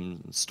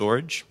some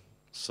storage.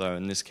 So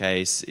in this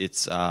case,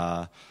 it's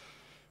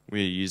we're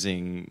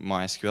using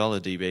MySQL,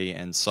 a DB,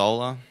 and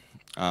Solr.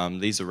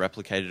 These are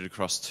replicated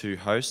across 2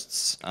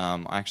 hosts. I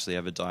actually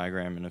have a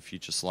diagram in a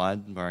future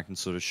slide where I can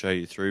sort of show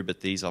you through,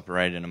 but these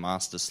operate in a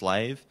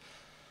master-slave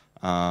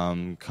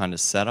kind of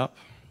setup.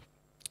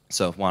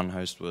 So if one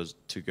host was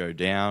to go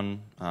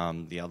down,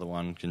 the other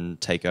one can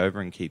take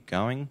over and keep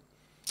going.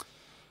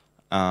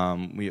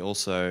 We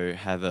also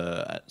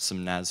have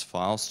some NAS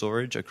file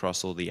storage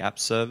across all the app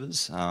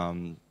servers.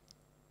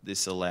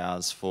 This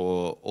allows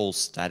for all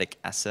static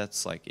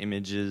assets like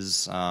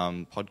images,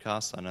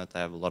 podcasts. I know they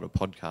have a lot of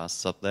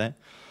podcasts up there,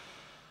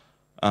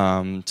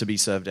 to be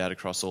served out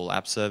across all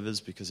app servers,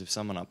 because if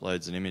someone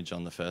uploads an image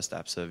on the first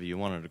app server, you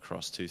want it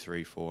across 2,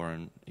 3, 4,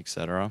 and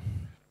etc.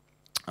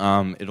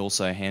 It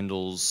also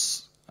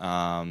handles,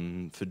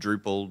 for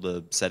Drupal,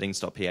 the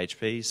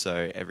settings.php,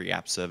 so every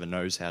app server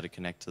knows how to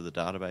connect to the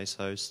database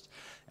host.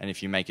 And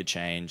if you make a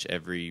change,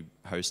 every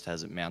host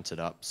has it mounted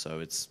up, so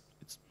it's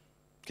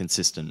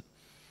consistent.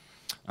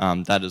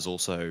 That is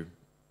also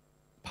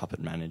Puppet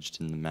managed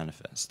in the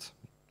manifest,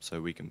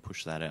 so we can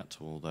push that out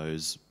to all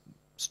those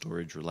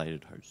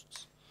storage-related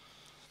hosts.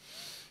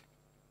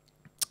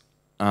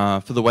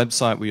 For the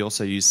website, we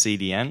also use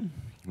CDN.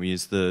 We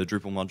use the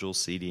Drupal module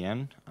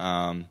CDN,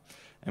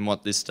 and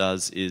what this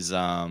does is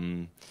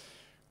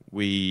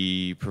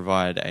we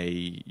provide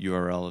a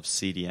URL of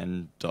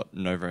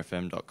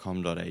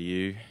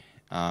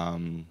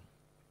cdn.novafm.com.au.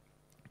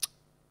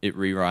 It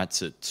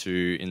rewrites it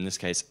to, in this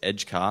case,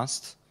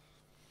 Edgecast.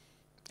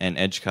 And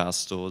Edgecast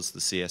stores the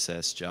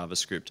CSS,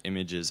 JavaScript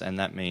images, and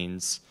that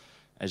means,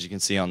 as you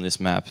can see on this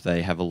map,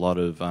 they have a lot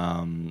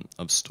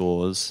of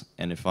stores.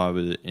 And if I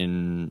were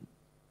in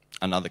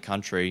another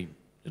country,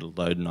 it'll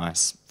load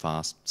nice,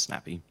 fast,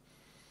 snappy.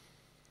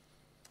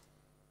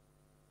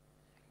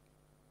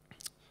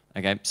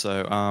 Okay,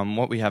 so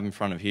what we have in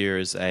front of here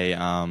is a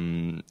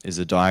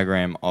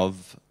diagram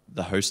of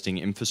the hosting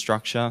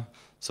infrastructure.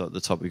 So at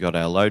the top, we've got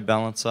our load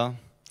balancer,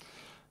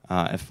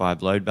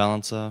 F5 load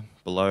balancer.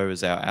 Below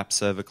is our app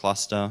server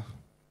cluster.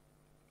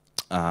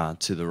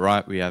 To the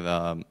right, we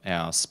have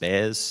our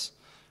spares.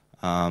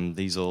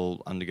 These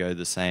all undergo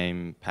the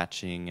same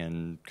patching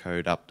and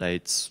code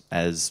updates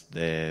as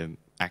their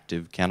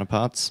active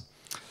counterparts.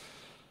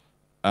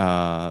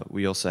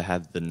 We also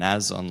have the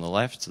NAS on the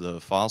left,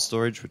 the file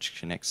storage, which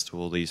connects to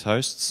all these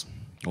hosts,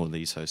 or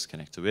these hosts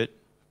connect to it.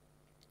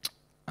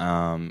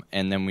 And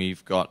then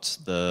we've got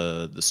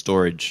the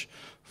storage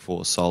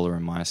for Solr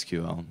and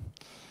MySQL.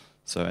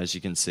 So as you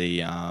can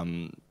see,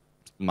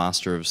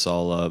 master of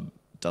Solr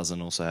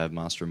doesn't also have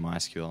master of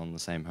MySQL on the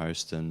same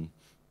host, and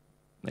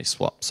they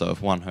swap. So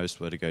if one host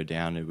were to go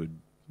down, it would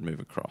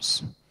move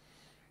across.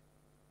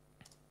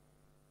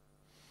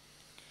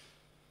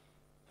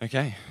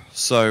 Okay,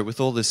 so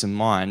with all this in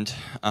mind,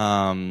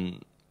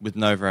 with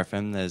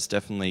NovaFM, there's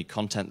definitely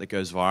content that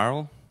goes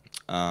viral.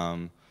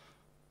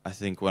 I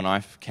think when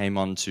I came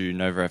on to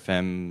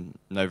NovaFM,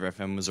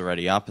 NovaFM was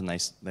already up, and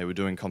they were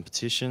doing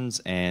competitions,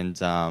 and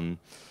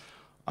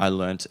I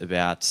learnt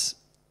about,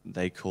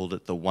 they called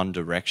it the One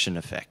Direction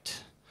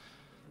effect.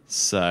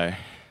 So,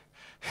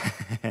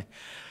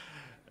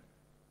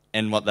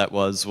 and what that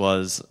was,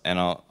 and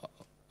I'll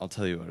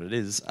tell you what it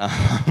is.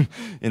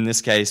 In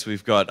this case,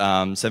 we've got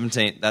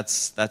 17.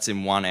 That's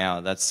in 1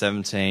 hour. That's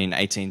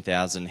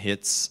 18,000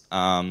 hits.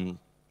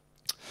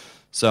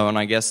 So, and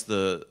I guess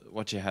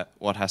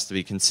what has to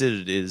be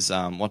considered is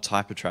what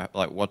type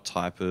of what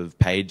type of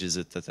page is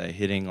it that they're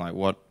hitting? Like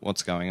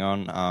what's going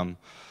on?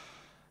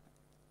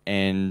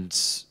 And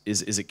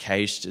is it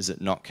cached? Is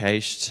it not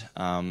cached?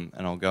 And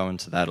I'll go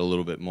into that a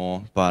little bit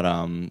more. But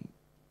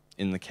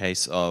in the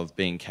case of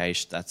being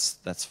cached,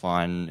 that's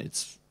fine.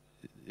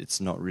 It's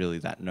not really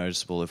that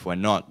noticeable. If we're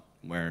not,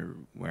 we're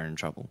in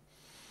trouble.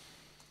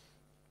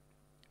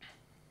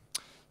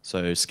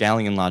 So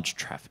scaling and large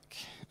traffic.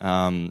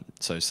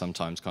 So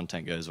sometimes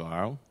content goes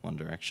viral, one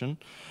direction.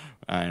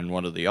 And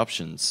what are the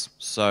options?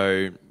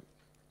 So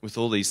with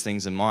all these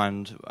things in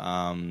mind,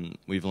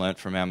 we've learnt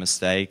from our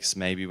mistakes.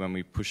 Maybe when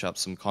we push up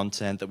some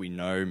content that we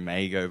know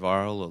may go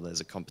viral, or there's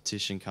a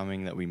competition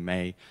coming that we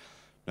may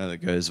know that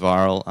goes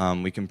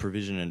viral, we can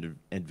provision in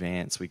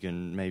advance. We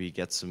can maybe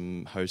get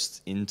some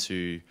hosts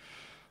into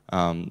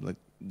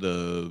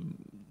the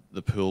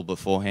pool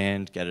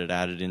beforehand, get it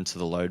added into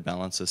the load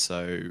balancer,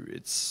 so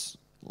it's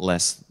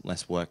less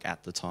work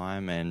at the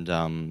time and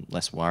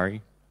less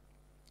worry.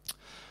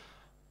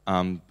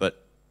 But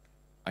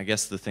I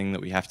guess the thing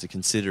that we have to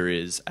consider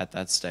is, at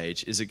that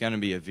stage, is it going to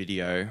be a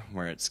video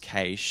where it's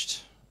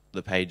cached,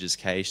 the page is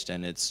cached,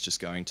 and it's just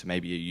going to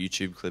maybe a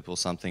YouTube clip or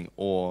something,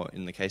 or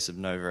in the case of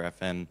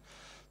NovaFM,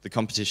 the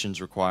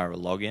competitions require a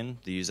login.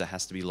 The user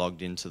has to be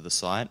logged into the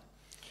site,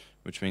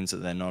 which means that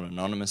they're not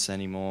anonymous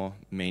anymore,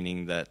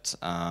 meaning that,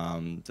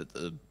 that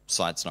the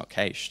site's not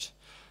cached.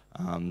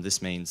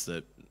 This means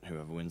that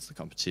whoever wins the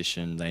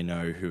competition, they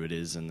know who it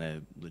is and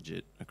they're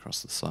legit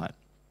across the site.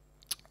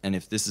 And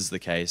if this is the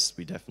case,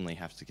 we definitely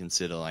have to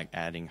consider like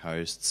adding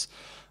hosts,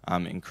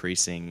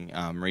 increasing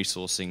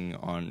resourcing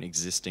on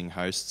existing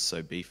hosts,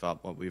 so beef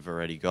up what we've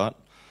already got.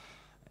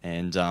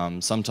 And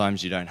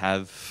sometimes you don't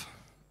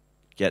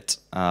get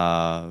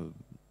the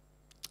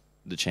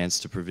chance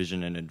to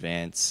provision in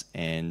advance,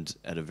 and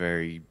at a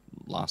very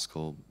last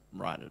call,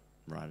 write it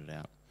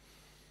out.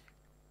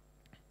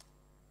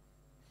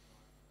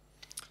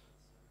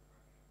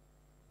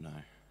 No.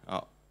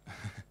 Oh.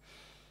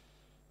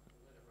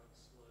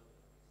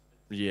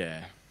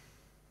 Yeah.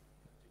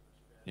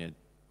 Yeah.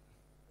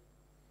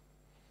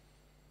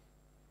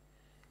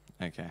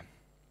 Okay.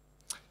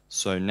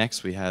 So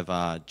next we have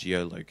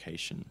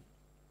geolocation.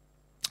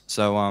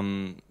 So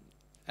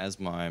as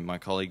my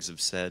colleagues have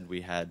said,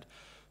 we had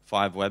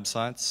 5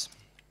 websites.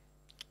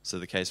 So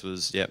the case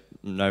was, yep,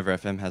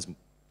 NovaFM has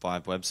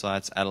 5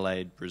 websites: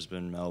 Adelaide,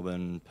 Brisbane,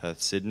 Melbourne,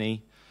 Perth,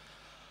 Sydney.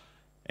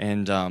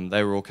 And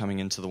they were all coming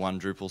into the one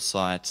Drupal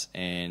site,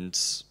 and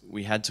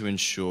we had to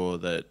ensure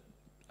that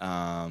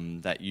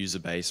that user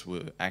base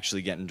were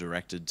actually getting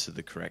directed to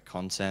the correct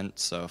content.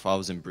 So if I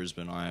was in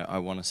Brisbane, I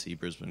want to see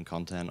Brisbane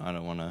content. I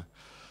don't want to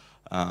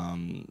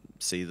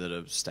see that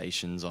a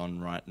station's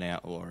on right now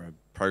or a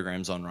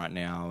program's on right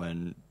now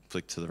and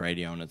flick to the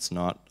radio and it's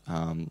not,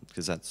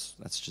 because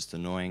that's just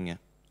annoying.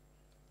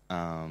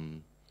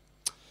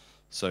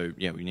 So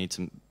yeah, we need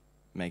to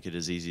make it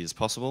as easy as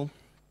possible.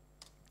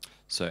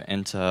 So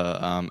enter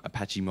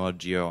Apache mod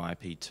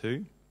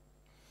GeoIP2.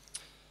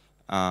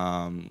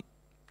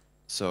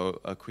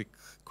 So a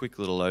quick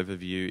little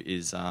overview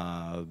is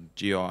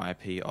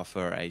GeoIP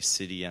offer a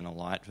city and a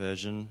light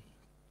version.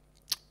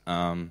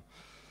 In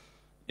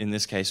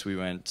this case, we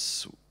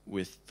went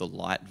with the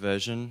light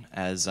version,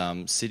 as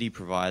City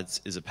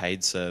provides is a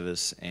paid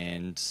service,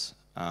 and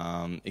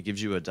it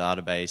gives you a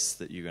database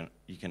that you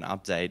can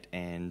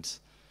update,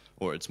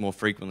 or it's more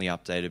frequently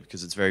updated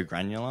because it's very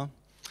granular.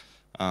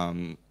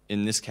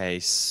 In this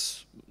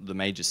case, the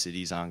major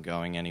cities aren't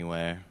going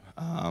anywhere.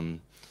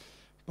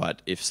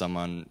 But if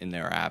someone in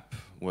their app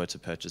were to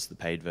purchase the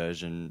paid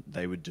version,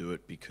 they would do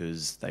it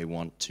because they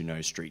want to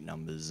know street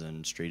numbers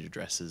and street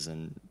addresses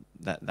and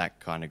that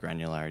kind of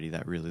granularity,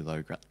 that really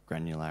low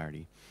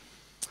granularity.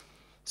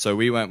 So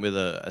we went with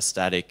the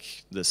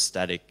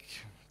static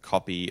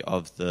copy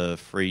of the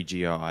free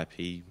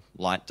GeoIP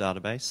Lite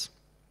database.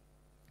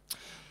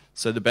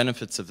 So the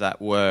benefits of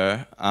that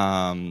were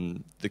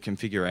the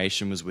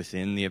configuration was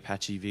within the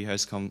Apache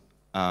vhost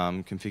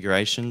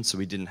configuration, so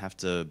we didn't have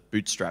to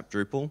bootstrap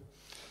Drupal.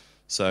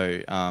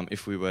 So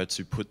if we were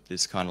to put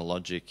this kind of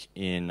logic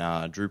in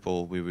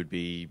Drupal, we would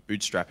be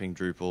bootstrapping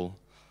Drupal,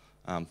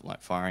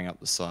 like firing up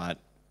the site,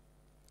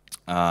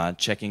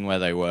 checking where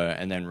they were,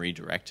 and then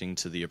redirecting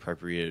to the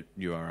appropriate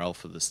URL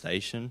for the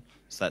station.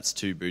 So that's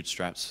 2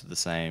 bootstraps for the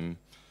same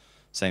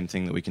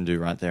thing that we can do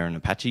right there in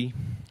Apache.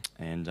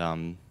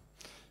 And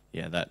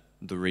yeah,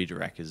 the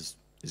redirect is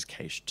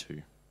cached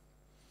too.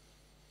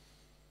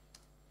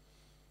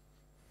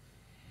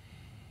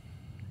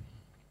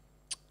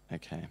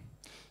 Okay.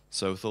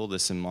 So with all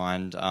this in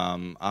mind,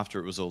 after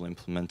it was all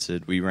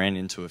implemented, we ran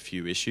into a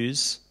few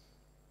issues.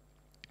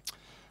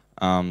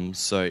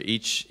 So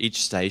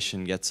each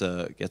station gets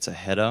a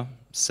header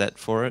set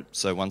for it.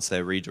 So once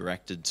they're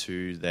redirected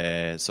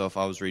to so if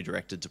I was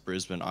redirected to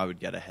Brisbane, I would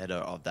get a header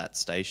of that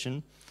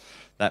station.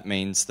 That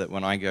means that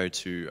when I go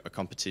to a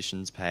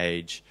competitions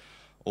page,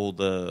 all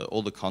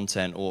the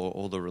content or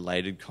all the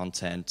related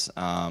content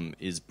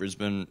is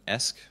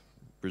Brisbane-esque,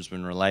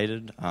 Brisbane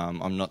related.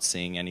 I'm not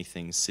seeing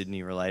anything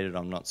Sydney related.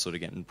 I'm not sort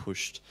of getting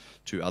pushed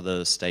to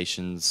other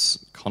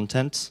stations'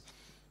 content.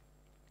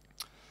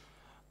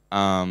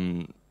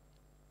 And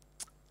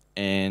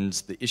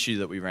the issue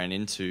that we ran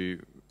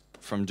into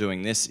from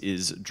doing this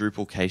is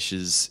Drupal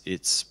caches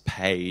its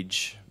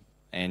page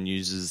and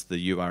uses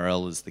the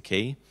URL as the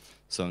key.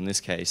 So in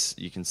this case,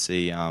 you can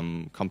see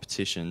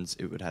competitions,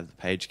 it would have the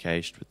page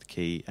cached with the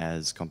key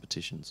as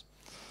competitions.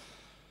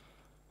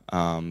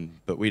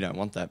 But we don't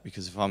want that,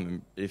 because if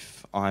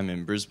I'm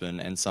in Brisbane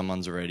and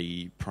someone's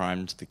already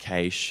primed the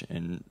cache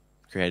and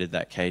created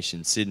that cache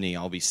in Sydney,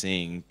 I'll be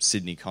seeing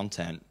Sydney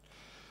content.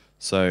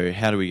 So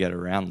how do we get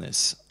around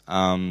this?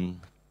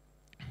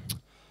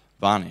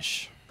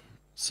 Varnish.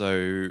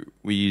 So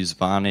we use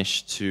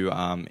Varnish to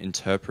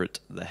interpret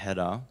the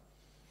header.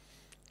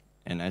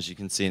 And as you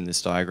can see in this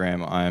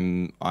diagram,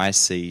 I'm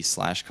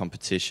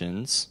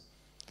IC/competitions.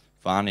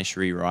 Varnish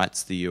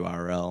rewrites the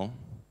URL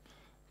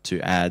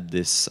to add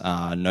this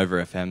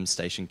NovaFM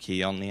station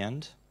key on the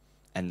end,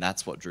 and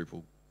that's what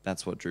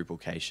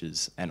Drupal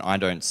caches. And I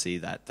don't see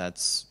that.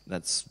 That's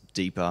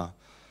deeper.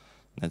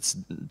 That's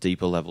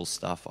deeper level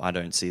stuff. I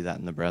don't see that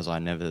in the browser. I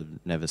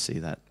never see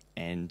that.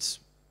 And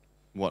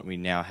what we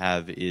now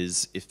have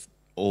is, if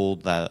all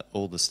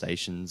the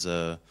stations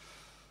are,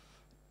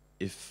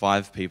 if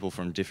 5 people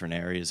from different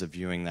areas are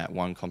viewing that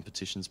one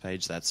competitions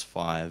page, that's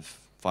five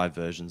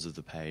versions of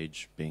the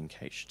page being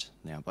cached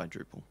now by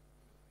Drupal.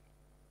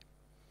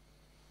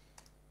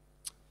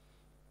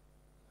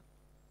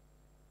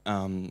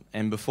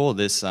 And before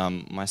this,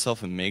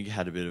 myself and Mig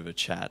had a bit of a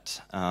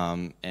chat,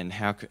 and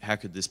how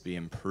could this be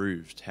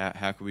improved?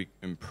 How could we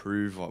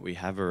improve what we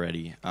have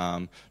already?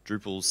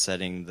 Drupal's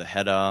setting the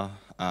header,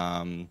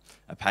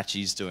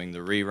 Apache's doing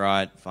the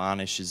rewrite,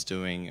 Varnish is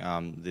doing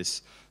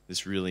this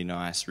really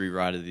nice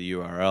rewrite of the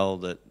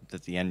URL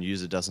that the end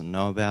user doesn't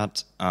know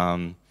about.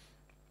 And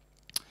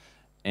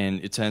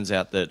it turns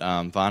out that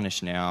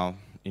Varnish now,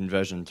 in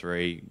version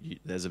 3,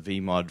 there's a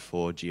vmod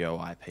for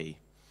GeoIP.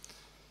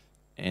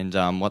 And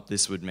what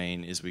this would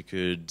mean is we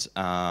could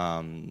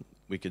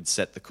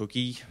set the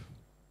cookie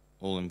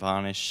all in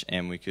Varnish,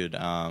 and we could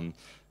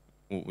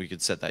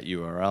set that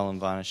URL in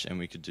Varnish, and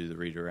we could do the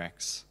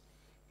redirects.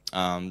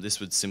 This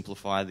would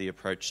simplify the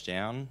approach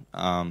down.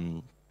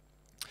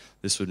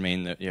 This would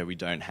mean that we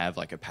don't have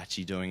like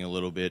Apache doing a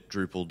little bit,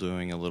 Drupal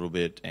doing a little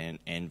bit,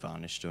 and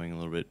Varnish doing a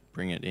little bit.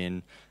 Bring it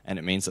in, and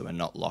it means that we're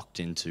not locked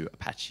into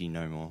Apache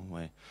no more.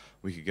 Where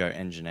we could go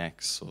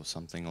Nginx or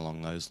something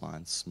along those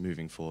lines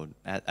moving forward.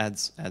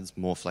 Adds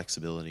more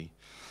flexibility.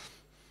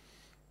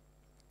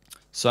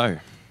 So,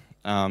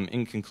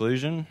 in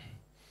conclusion,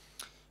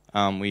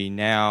 we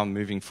now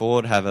moving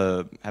forward have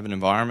an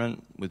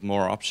environment with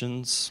more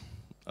options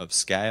of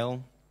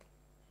scale,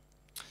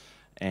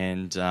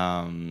 and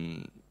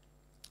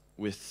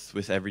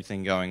with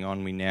everything going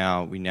on, we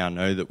now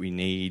know that we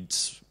need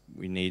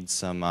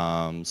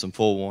some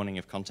forewarning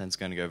if content's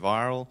going to go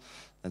viral.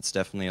 That's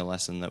definitely a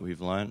lesson that we've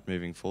learned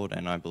moving forward,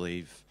 and I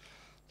believe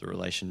the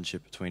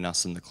relationship between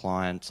us and the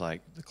client,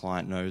 like the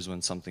client knows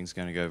when something's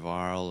going to go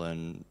viral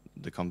and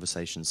the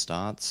conversation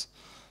starts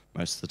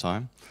most of the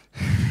time.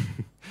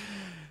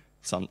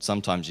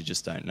 Sometimes you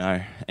just don't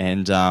know.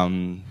 And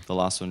the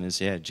last one is,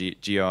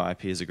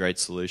 GeoIP is a great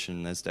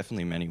solution. There's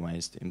definitely many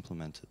ways to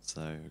implement it,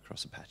 so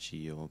across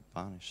Apache or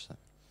Varnish. So,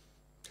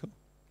 cool.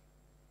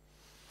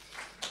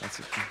 That's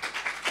it. I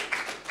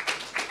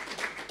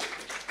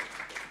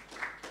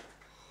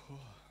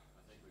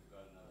think we've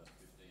got another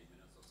 15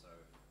 minutes or so if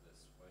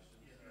there's questions.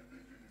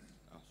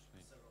 Oh,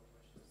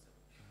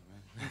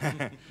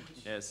 sweet.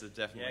 Yeah, so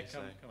definitely.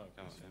 Come on.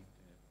 Go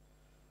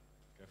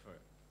for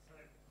it.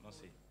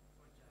 Mossy.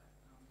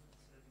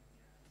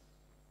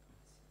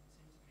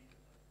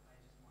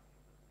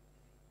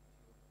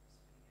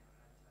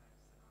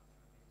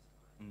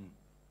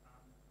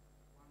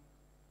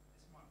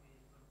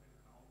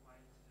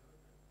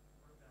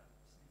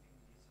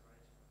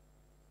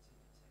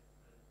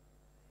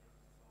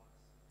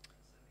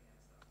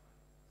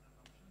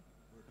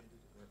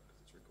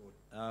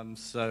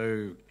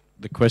 So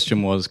the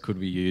question was, could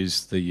we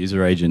use the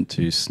user agent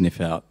to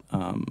sniff out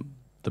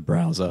the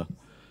browser?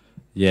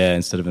 Yeah,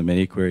 instead of a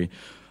media query.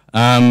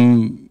 Yeah,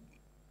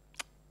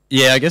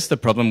 I guess the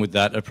problem with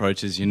that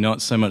approach is you're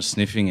not so much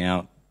sniffing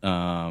out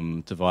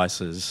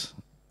devices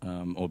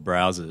or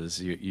browsers.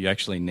 You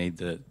actually need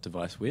the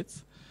device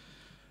width.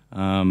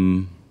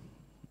 Yeah,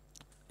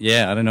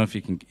 I don't know if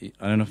you can.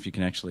 I don't know if you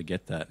can actually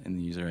get that in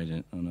the user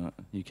agent or not.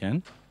 You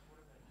can.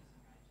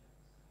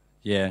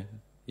 Yeah,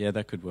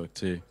 that could work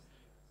too.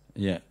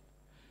 Yeah,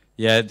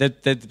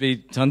 there'd be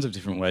tons of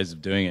different ways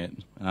of doing it.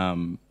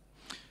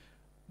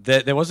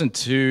 There wasn't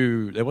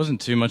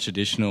too much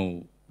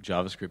additional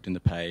JavaScript in the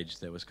page.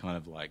 There was kind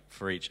of like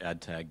for each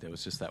ad tag, there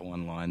was just that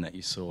one line that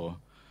you saw.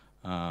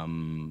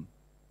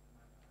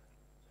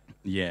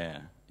 Yeah.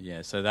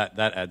 So that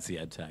adds the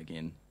ad tag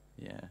in.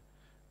 Yeah.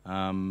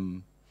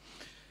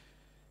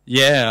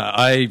 Yeah,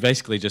 I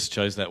basically just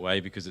chose that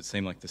way because it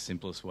seemed like the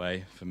simplest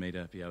way for me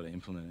to be able to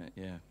implement it.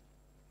 Yeah.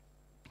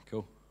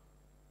 Cool.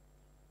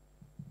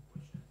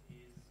 Question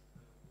is,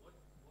 what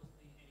was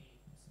any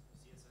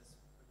CSS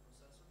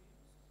preprocessor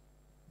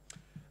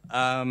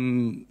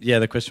used? Yeah,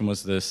 the question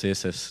was the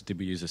CSS. Did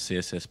we use a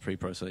CSS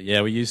preprocessor?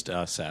 Yeah, we used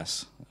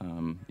Sass.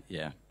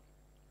 Yeah.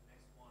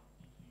 Next one,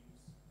 did you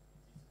use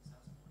this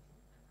SAS module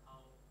and how,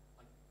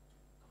 like,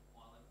 to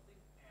compile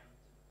everything and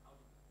how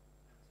did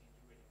everything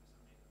integrate with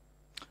Omega?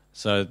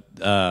 So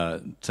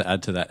to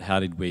add to that, how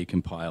did we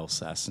compile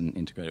Sass and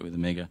integrate it with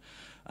Omega?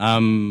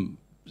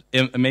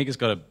 Omega's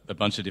got a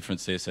bunch of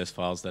different CSS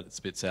files that it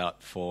spits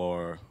out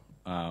for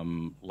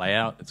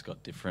layout. It's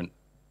got different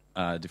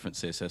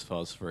CSS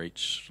files for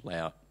each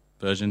layout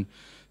version.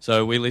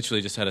 So we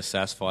literally just had a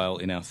Sass file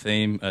in our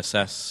theme, a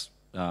Sass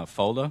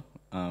folder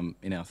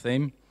in our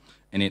theme,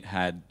 and it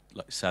had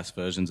like Sass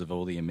versions of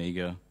all the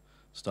Omega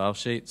style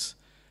sheets.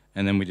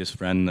 And then we just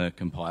ran the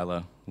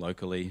compiler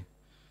locally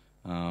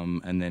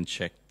and then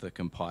checked the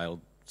compiled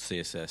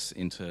CSS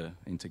into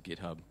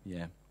GitHub.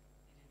 Yeah.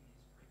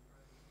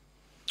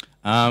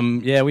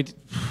 Yeah, we did.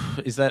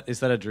 Is that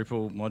a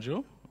Drupal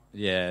module?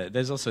 Yeah,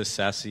 there's also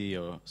Sassy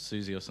or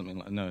Suzy or something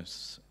like. No,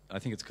 I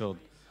think it's called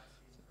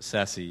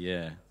Sassy.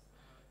 Yeah.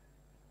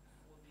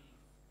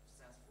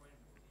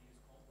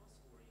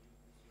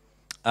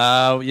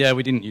 Yeah,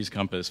 we didn't use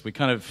Compass. We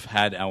kind of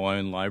had our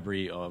own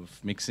library of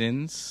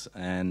mix-ins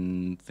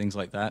and things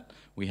like that.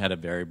 We had a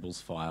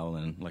variables file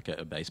and like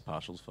a base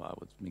partials file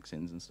with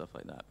mix-ins and stuff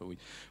like that. But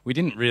we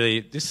didn't really.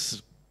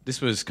 This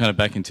was kind of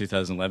back in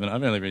 2011.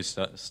 I've only really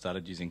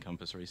started using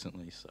Compass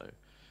recently, so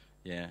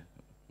yeah,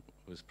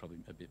 it was probably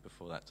a bit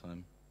before that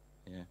time.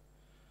 Yeah.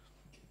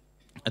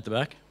 At the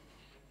back.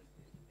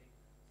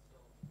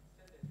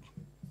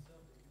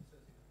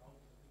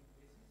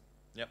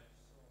 Yep.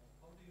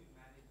 How do you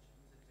manage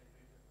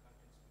user-generated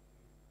contents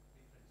between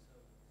different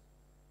servers?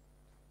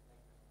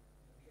 Like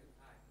in real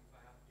time, if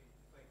I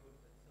go to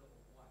the server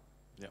 1,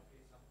 Yep.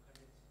 okay, some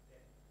contents is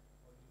there,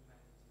 how do you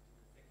manage it to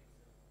the second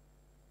server?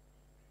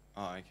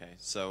 Oh, okay.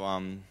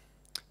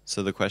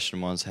 So the question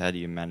was, how do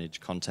you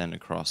manage content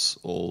across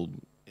all,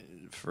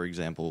 for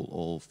example,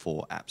 all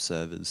 4 app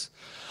servers?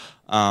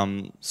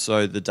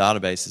 So the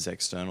database is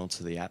external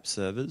to the app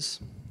servers.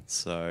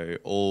 So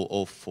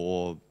all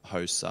 4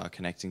 hosts are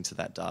connecting to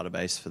that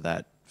database for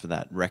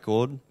that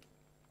record.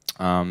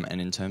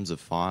 And in terms of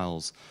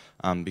files,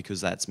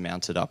 because that's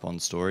mounted up on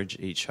storage,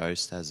 each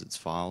host has its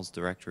files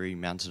directory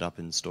mounted up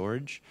in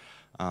storage.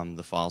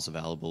 The files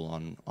available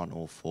on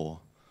all 4.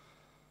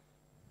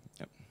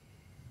 Yep.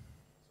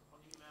 So how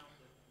do you mount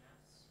the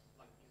NAS?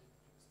 Like, is it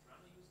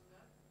externally using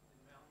that?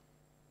 The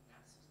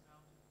NAS is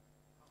mounted?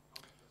 How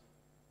does it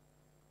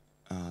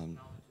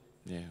mount it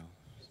to? Yeah.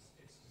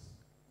 It's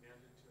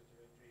mounted to a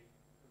directory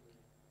within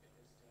a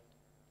desktop,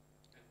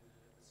 and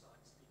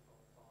besides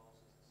default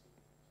files is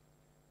the secret.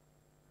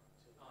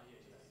 Oh,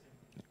 yeah. And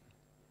another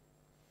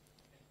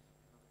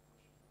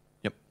question.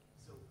 Yep.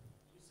 So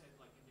you said,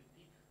 like, in the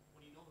peak,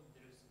 when you know that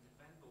there is an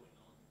event going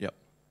on, Yep.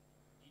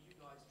 did you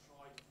guys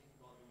try to think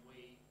about a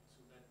way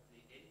so that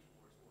the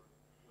editors or,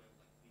 well,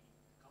 like the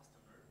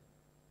customer,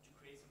 to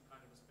create some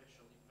kind of a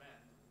special event,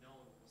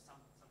 node or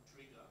some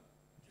trigger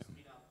to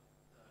spin up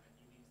a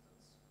new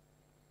instance?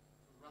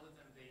 So rather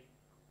than they,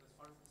 as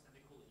far as I understand,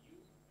 they call you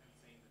and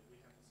saying that we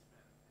have this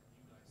event and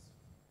you guys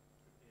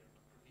prepare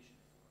a provision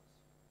it for us.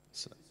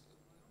 So, Is this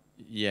what's going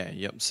on? yeah.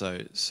 Yep. So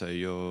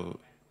you're.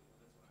 That's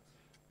what I'm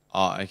saying.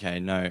 Oh, okay.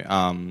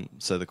 No.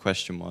 So the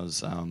question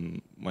was,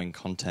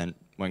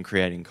 when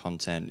creating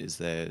content, is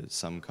there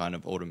some kind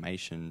of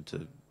automation to?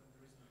 When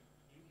there is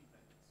no new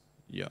event,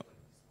 Yep. like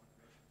this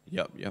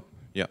one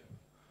version. Yep.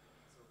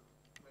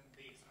 So when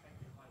they expect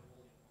a high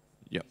volume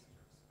of Yep.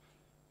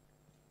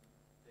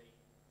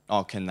 visitors, they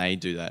Oh, can they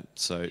do that?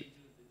 So. do the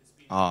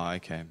spin. Oh,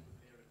 okay.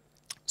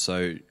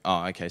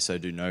 So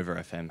do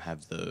NovaFM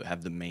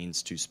have the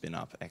means to spin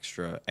up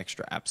extra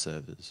app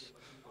servers?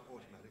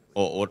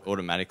 Or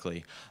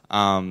automatically?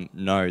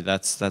 No,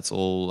 that's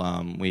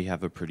all. We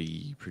have a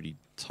pretty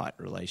tight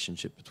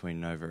relationship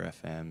between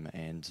NovaFM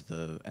and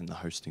the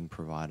hosting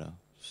provider.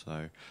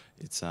 So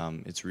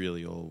it's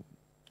really all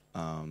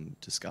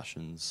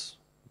discussions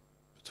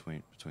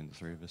between the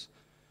 3 of us.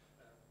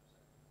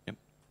 Yep.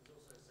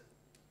 There's also some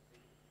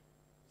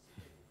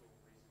technical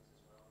reasons as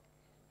well,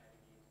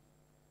 adding in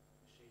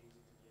machines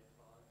into the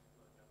F5,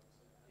 like that was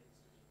it's going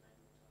to be a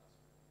manual task.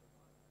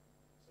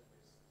 So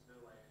there's no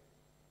way of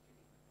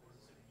getting.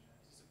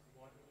 Is this a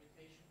provider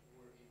limitation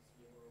or it's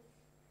more of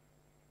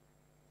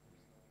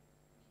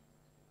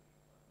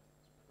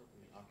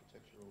Probably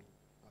architectural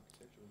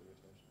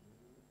limitation.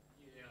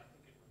 yeah, I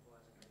think it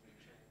requires a major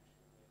change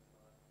in the F5.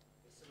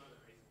 There's some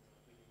other reasons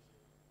that we need to,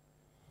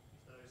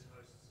 if those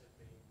hosts have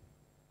been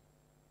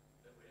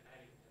that we're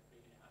adding have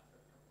been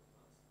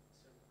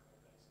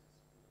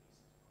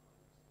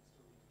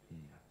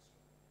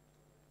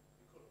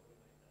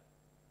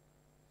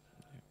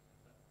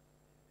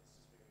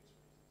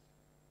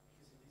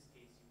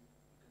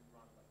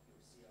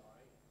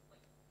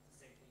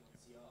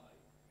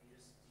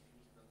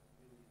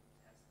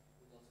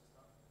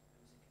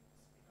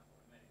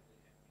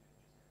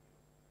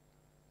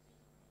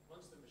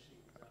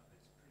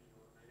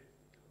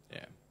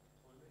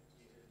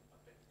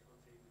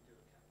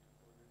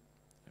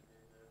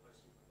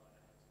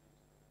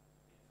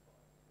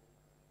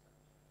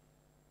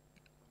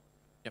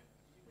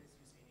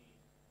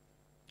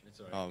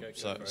Sorry. Oh, Go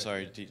so, for it,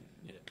 sorry. yeah.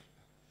 Yeah.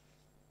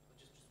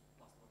 Just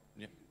last one.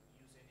 Yeah. Do you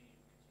use any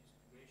continuous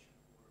integration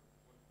for what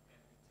and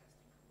testing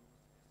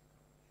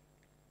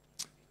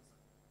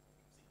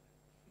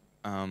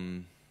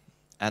coverage?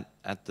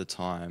 At the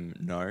time,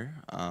 no.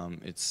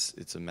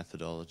 It's a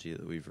methodology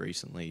that we've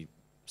recently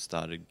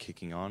started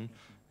kicking on,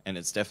 and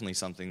it's definitely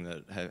something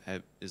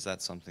that is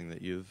that something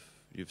that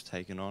you've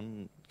taken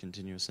on,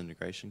 continuous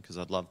integration? Because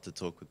I'd love to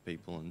talk with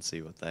people and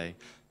see what they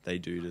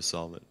do to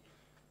solve it.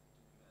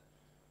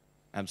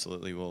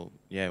 Absolutely. Well,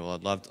 yeah. Well,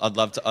 I'd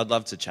love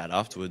to chat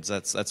afterwards.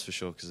 That's for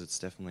sure, because it's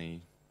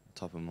definitely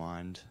top of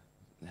mind.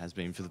 It has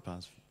been for the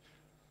past.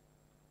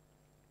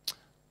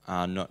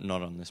 Not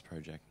on this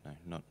project.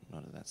 No,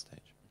 not at that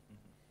stage.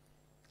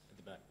 At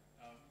the back.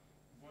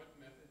 What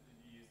method did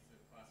you use to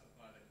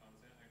classify the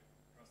content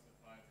across the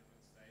 5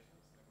 different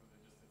stations? Like, was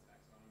it just a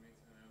taxonomy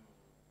term, or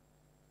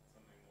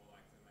something more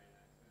like domain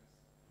access?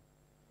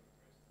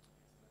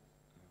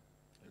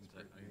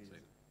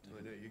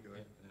 I know you go.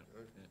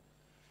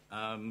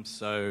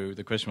 So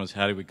the question was,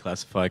 how do we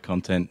classify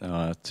content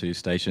to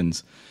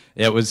stations?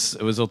 Yeah, it was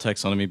all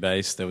taxonomy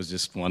based. There was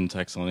just one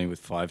taxonomy with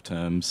 5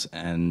 terms,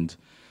 and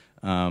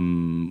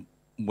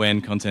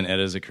when content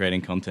editors are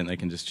creating content, they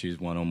can just choose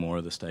one or more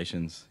of the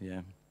stations.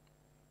 Yeah.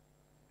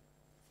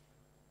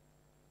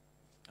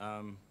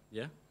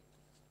 Yeah.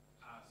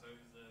 So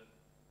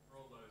for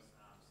all those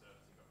servers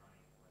you've got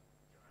running, like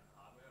your own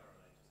hardware, or are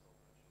they just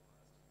all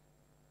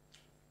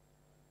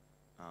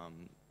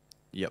virtualized?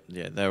 Yep.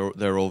 Yeah.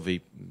 They're all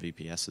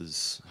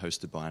VPSs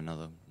hosted by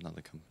another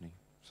company.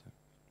 So.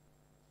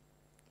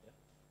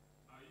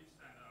 You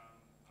said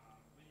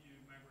when you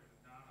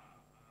migrated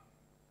data,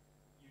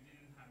 you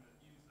didn't have the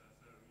user,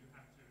 so you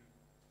have to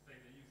say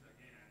the user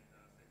again and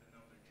say the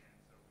node again.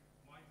 So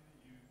why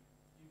didn't you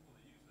import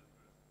the user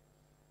first?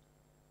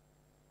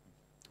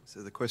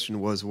 So the question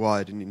was, why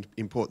I didn't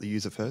import the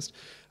user first?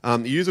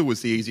 The user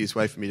was the easiest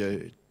way for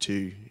me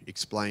to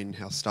explain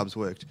how stubs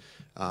worked.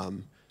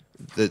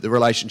 The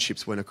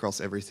relationships went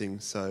across everything.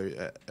 So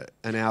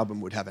an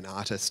album would have an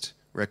artist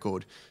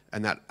record,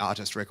 and that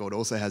artist record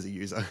also has a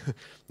user.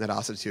 That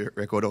artist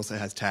record also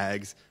has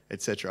tags,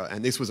 etc.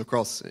 And this was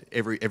across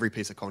every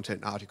piece of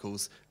content: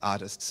 articles,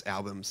 artists,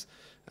 albums,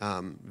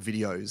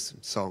 videos,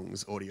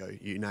 songs, audio,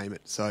 you name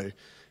it. So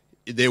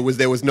there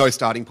was no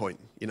starting point.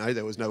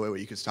 There was nowhere where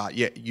you could start.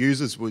 Yeah,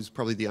 users was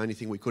probably the only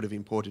thing we could have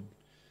imported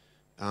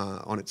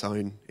on its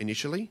own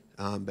initially,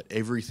 but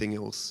everything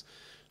else,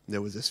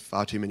 there was just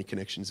far too many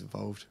connections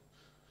involved.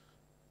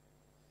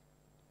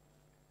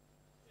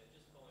 Yeah,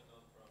 just following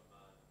on from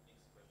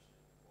Nick's question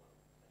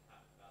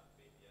about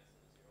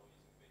VPSs, you're all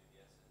using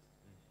VPSs.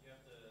 You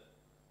have to,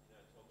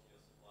 talk to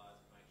your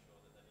suppliers and make sure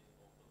that they didn't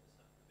all put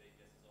the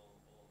VPSs all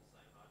on the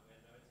same hardware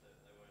node, so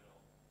that they weren't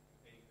all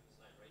competing for the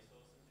same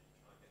resources. Did you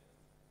try and get them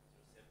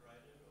sort of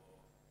separated,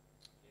 or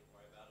didn't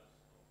worry about it?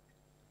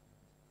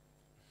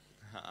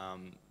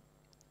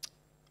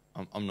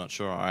 I'm not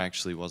sure. I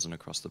actually wasn't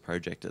across the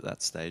project at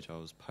that stage. I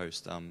was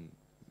post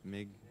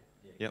MIG.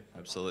 Yep,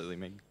 absolutely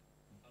MIG.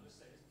 I'll just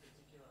say this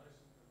particular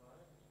hosting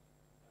provider,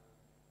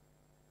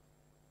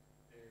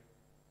 they're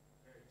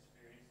very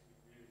experienced with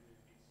really,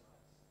 really big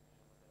sites,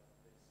 and they're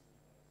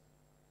city-based.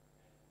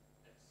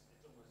 And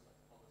it's almost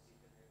like policy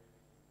for them,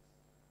 everything is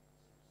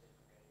sort of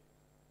segregated.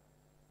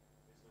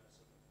 There's no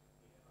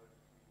sort of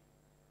open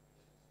community.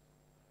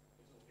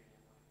 It's all big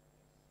and like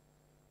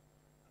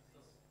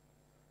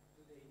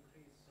do they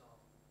increase the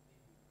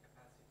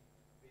capacity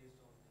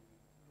based on the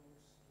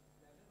nodes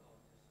level, or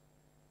just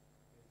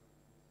based on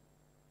the user?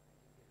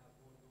 Like if you have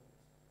more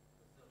nodes,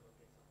 the server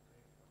gets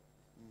upgraded, or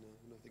No,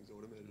 nothing's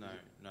automated.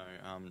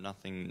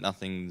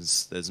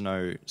 Nothing's. There's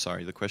no.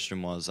 Sorry, the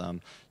question was,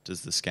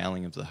 does the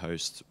scaling of the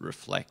host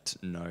reflect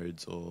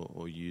nodes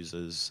or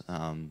users?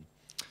 No,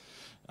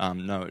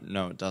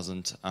 it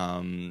doesn't.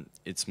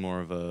 It's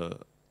more of a.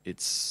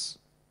 It's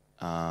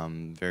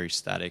very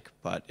static,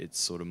 but it's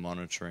sort of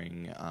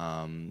monitoring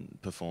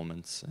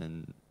performance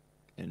and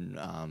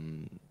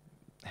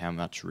how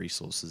much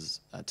resources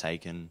are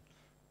taken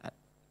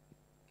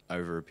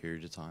over a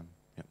period of time.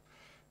 Yep.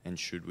 And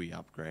should we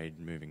upgrade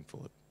moving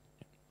forward?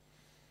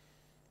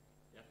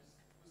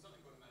 Was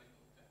something automatic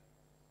looked at?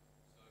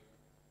 So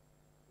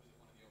was it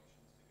one of the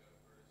options to go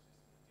for a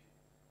system that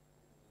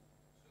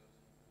did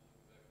pull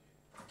servers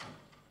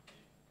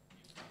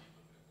and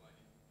pull them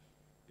over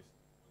if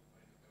you look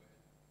at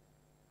it like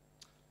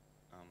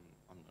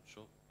I'm not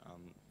sure.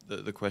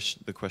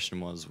 The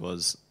question was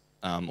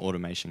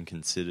automation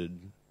considered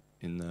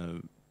in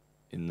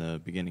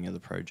the beginning of the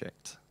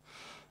project?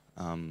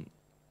 I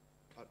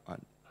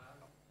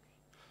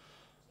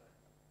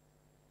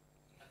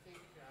think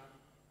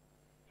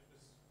it was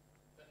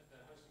that the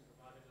hosting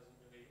provider doesn't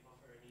really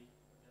offer any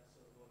of that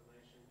sort of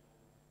automation.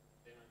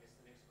 Then I guess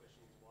the next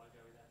question is, why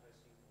go with that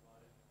hosting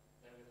provider?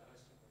 Go with a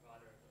hosting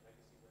provider of the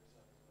legacy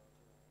website as well.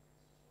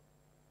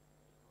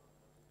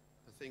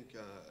 I think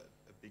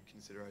a big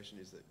consideration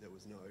is that there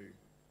was no,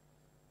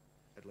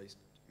 at least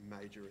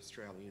major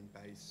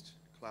Australian-based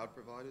cloud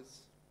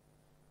providers.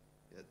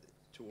 Yeah,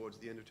 towards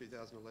the end of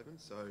 2011.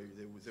 So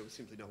there was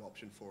simply no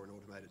option for an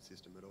automated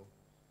system at all.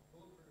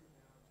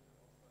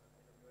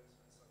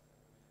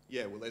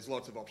 Yeah, well, there's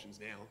lots of options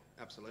now.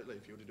 Absolutely,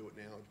 if you were to do it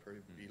now, it'd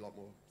probably be a lot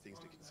more things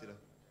to consider.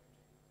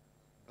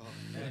 Oh.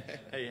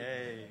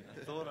 Hey, I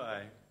thought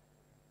I.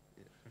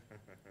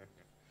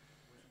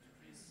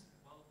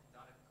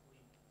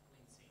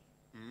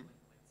 Mm-hmm.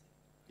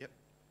 Yep.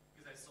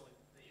 Because I saw it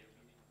there.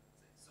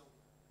 So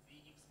the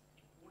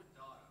imported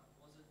data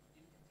didn't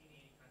contain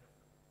any kind of,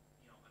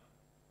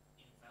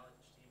 invalid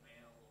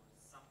HTML or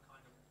some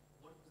kind of.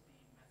 What was the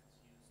methods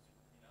used to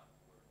clean up,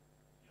 or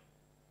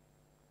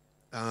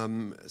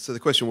So the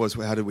question was,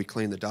 how did we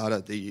clean the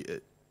data?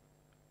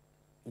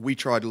 We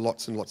tried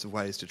lots and lots of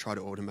ways to try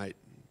to automate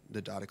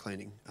the data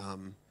cleaning.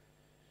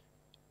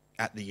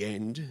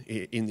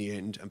 In the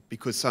end,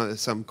 because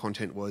some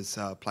content was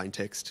plain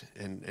text,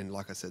 and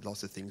like I said,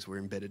 lots of things were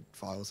embedded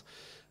files.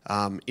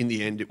 In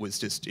the end, it was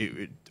just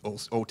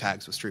all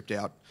tags were stripped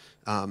out.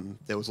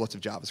 There was lots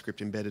of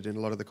JavaScript embedded in a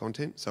lot of the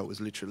content, so it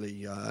was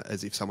literally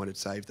as if someone had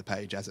saved the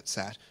page as it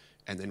sat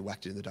and then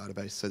whacked it in the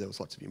database. So there was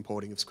lots of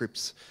importing of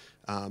scripts.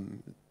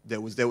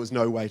 There was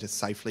no way to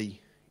safely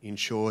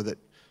ensure that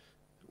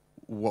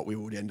what we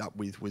would end up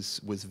with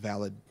was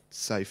valid,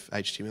 safe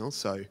HTML.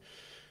 So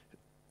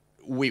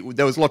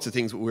there was lots of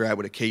things that we were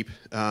able to keep,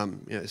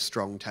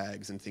 strong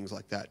tags and things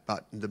like that,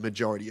 but the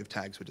majority of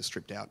tags were just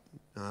stripped out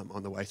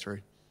on the way through.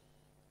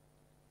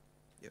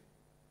 Yep.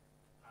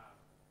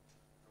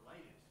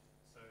 Related,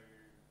 so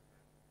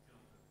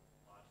dealing with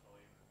large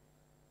volume of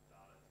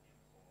data to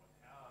import,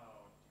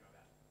 how do you go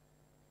about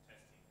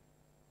testing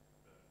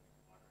the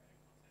migrating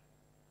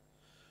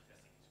content,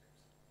 testing scripts?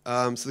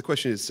 So the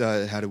question is,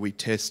 how do we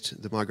test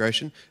the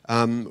migration?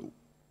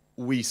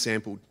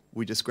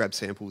 We just grabbed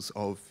samples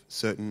of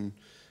certain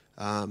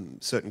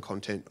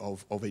content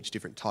of each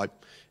different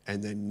type,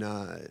 and then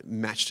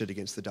matched it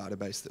against the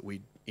database that we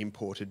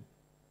imported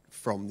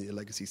from the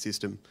legacy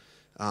system.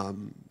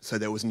 So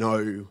there was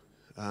no,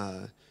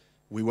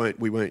 we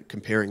weren't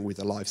comparing with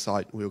a live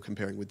site. We were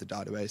comparing with the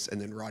database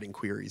and then writing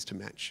queries to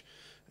match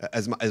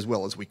as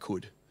well as we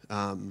could.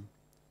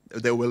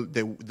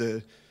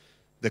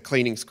 The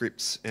cleaning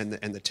scripts and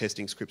the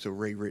testing scripts were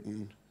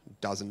rewritten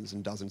dozens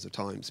and dozens of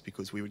times,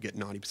 because we would get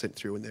 90%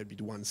 through and there'd be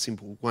one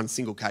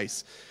single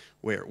case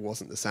where it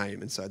wasn't the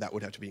same, and so that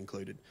would have to be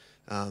included.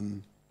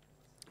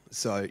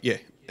 So yeah,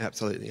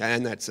 absolutely,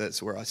 and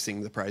that's where I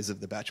sing the praise of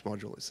the batch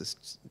module. It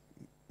just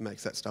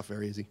makes that stuff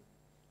very easy.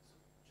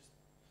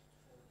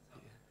 So just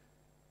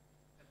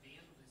at the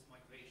end of this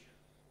migration,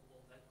 all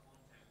that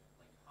content,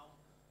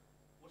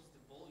 what is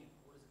the volume?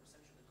 What is the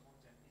percentage of the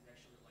content is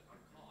actually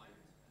archived,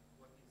 and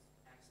what is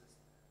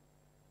accessed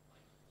on a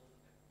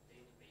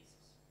daily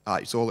basis?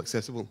 It's all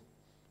accessible.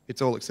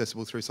 It's all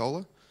accessible through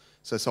Solr.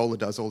 So Solr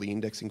does all the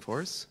indexing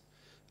for us.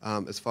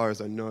 As far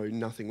as I know,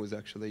 nothing was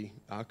actually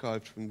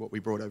archived from what we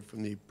brought over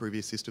from the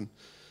previous system.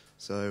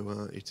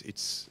 So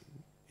it's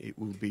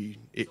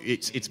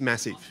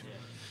massive.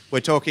 We're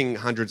talking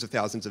hundreds of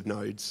thousands of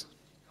nodes.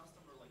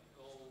 Customer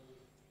go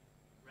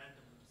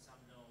randomly to some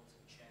nodes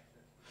and check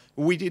that.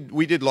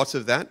 We did lots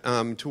of that.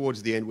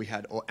 Towards the end, we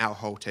had our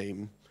whole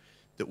team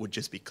that would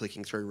just be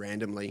clicking through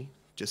randomly,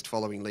 just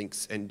following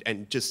links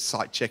and just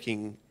site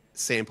checking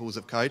samples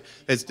of code.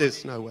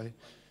 There's no way.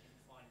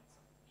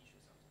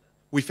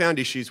 We found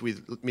issues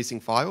with missing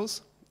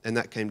files, and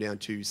that came down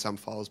to some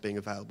files being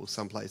available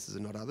some places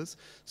and not others.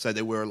 So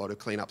there were a lot of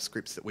cleanup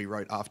scripts that we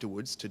wrote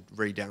afterwards to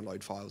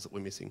re-download files that were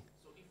missing.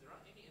 So if there are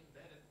any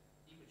embedded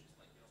images,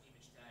 like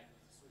image tag with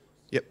the source,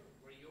 yep.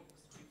 where your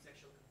scripts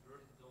actually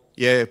converted those?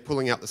 Yeah,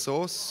 pulling out the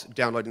source,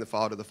 downloading the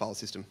file to the file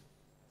system,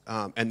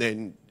 and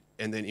then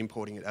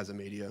importing it as a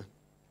media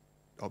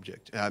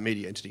object,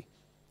 media entity.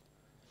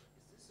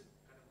 Is this a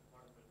kind of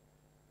part of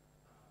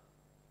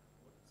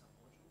some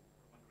module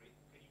or migrate?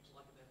 Can you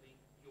plug that in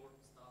your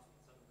stuff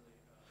inside of the?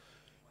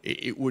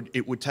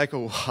 It would take a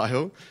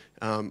while,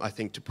 I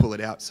think, to pull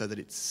it out so that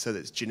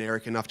it's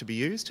generic enough to be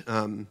used.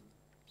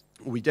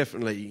 We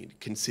definitely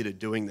considered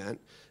doing that.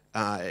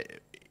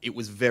 It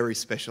was very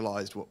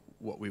specialised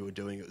what we were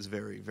doing. It was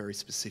very, very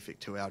specific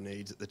to our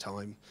needs at the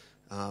time.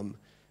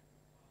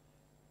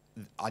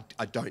 I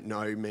don't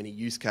know many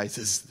use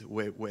cases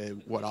where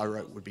what I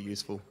wrote would be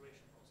useful.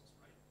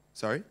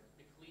 Sorry? The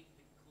cleaning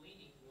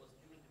was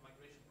during the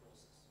migration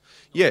process.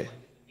 Yeah.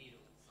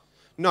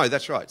 No,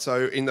 that's right.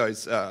 So in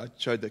those, I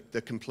showed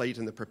the complete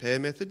and the prepare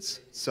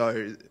methods.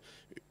 So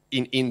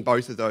in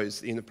both of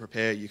those, in the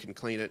prepare you can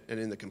clean it, and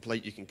in the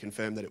complete you can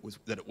confirm that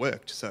it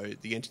worked. So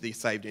the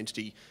saved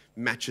entity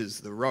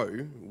matches the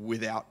row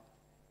without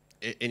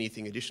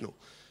anything additional.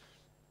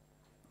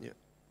 Yeah. I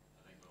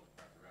think we'll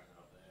have to wrap it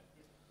up there.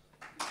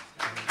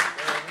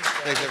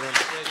 Thanks, everyone.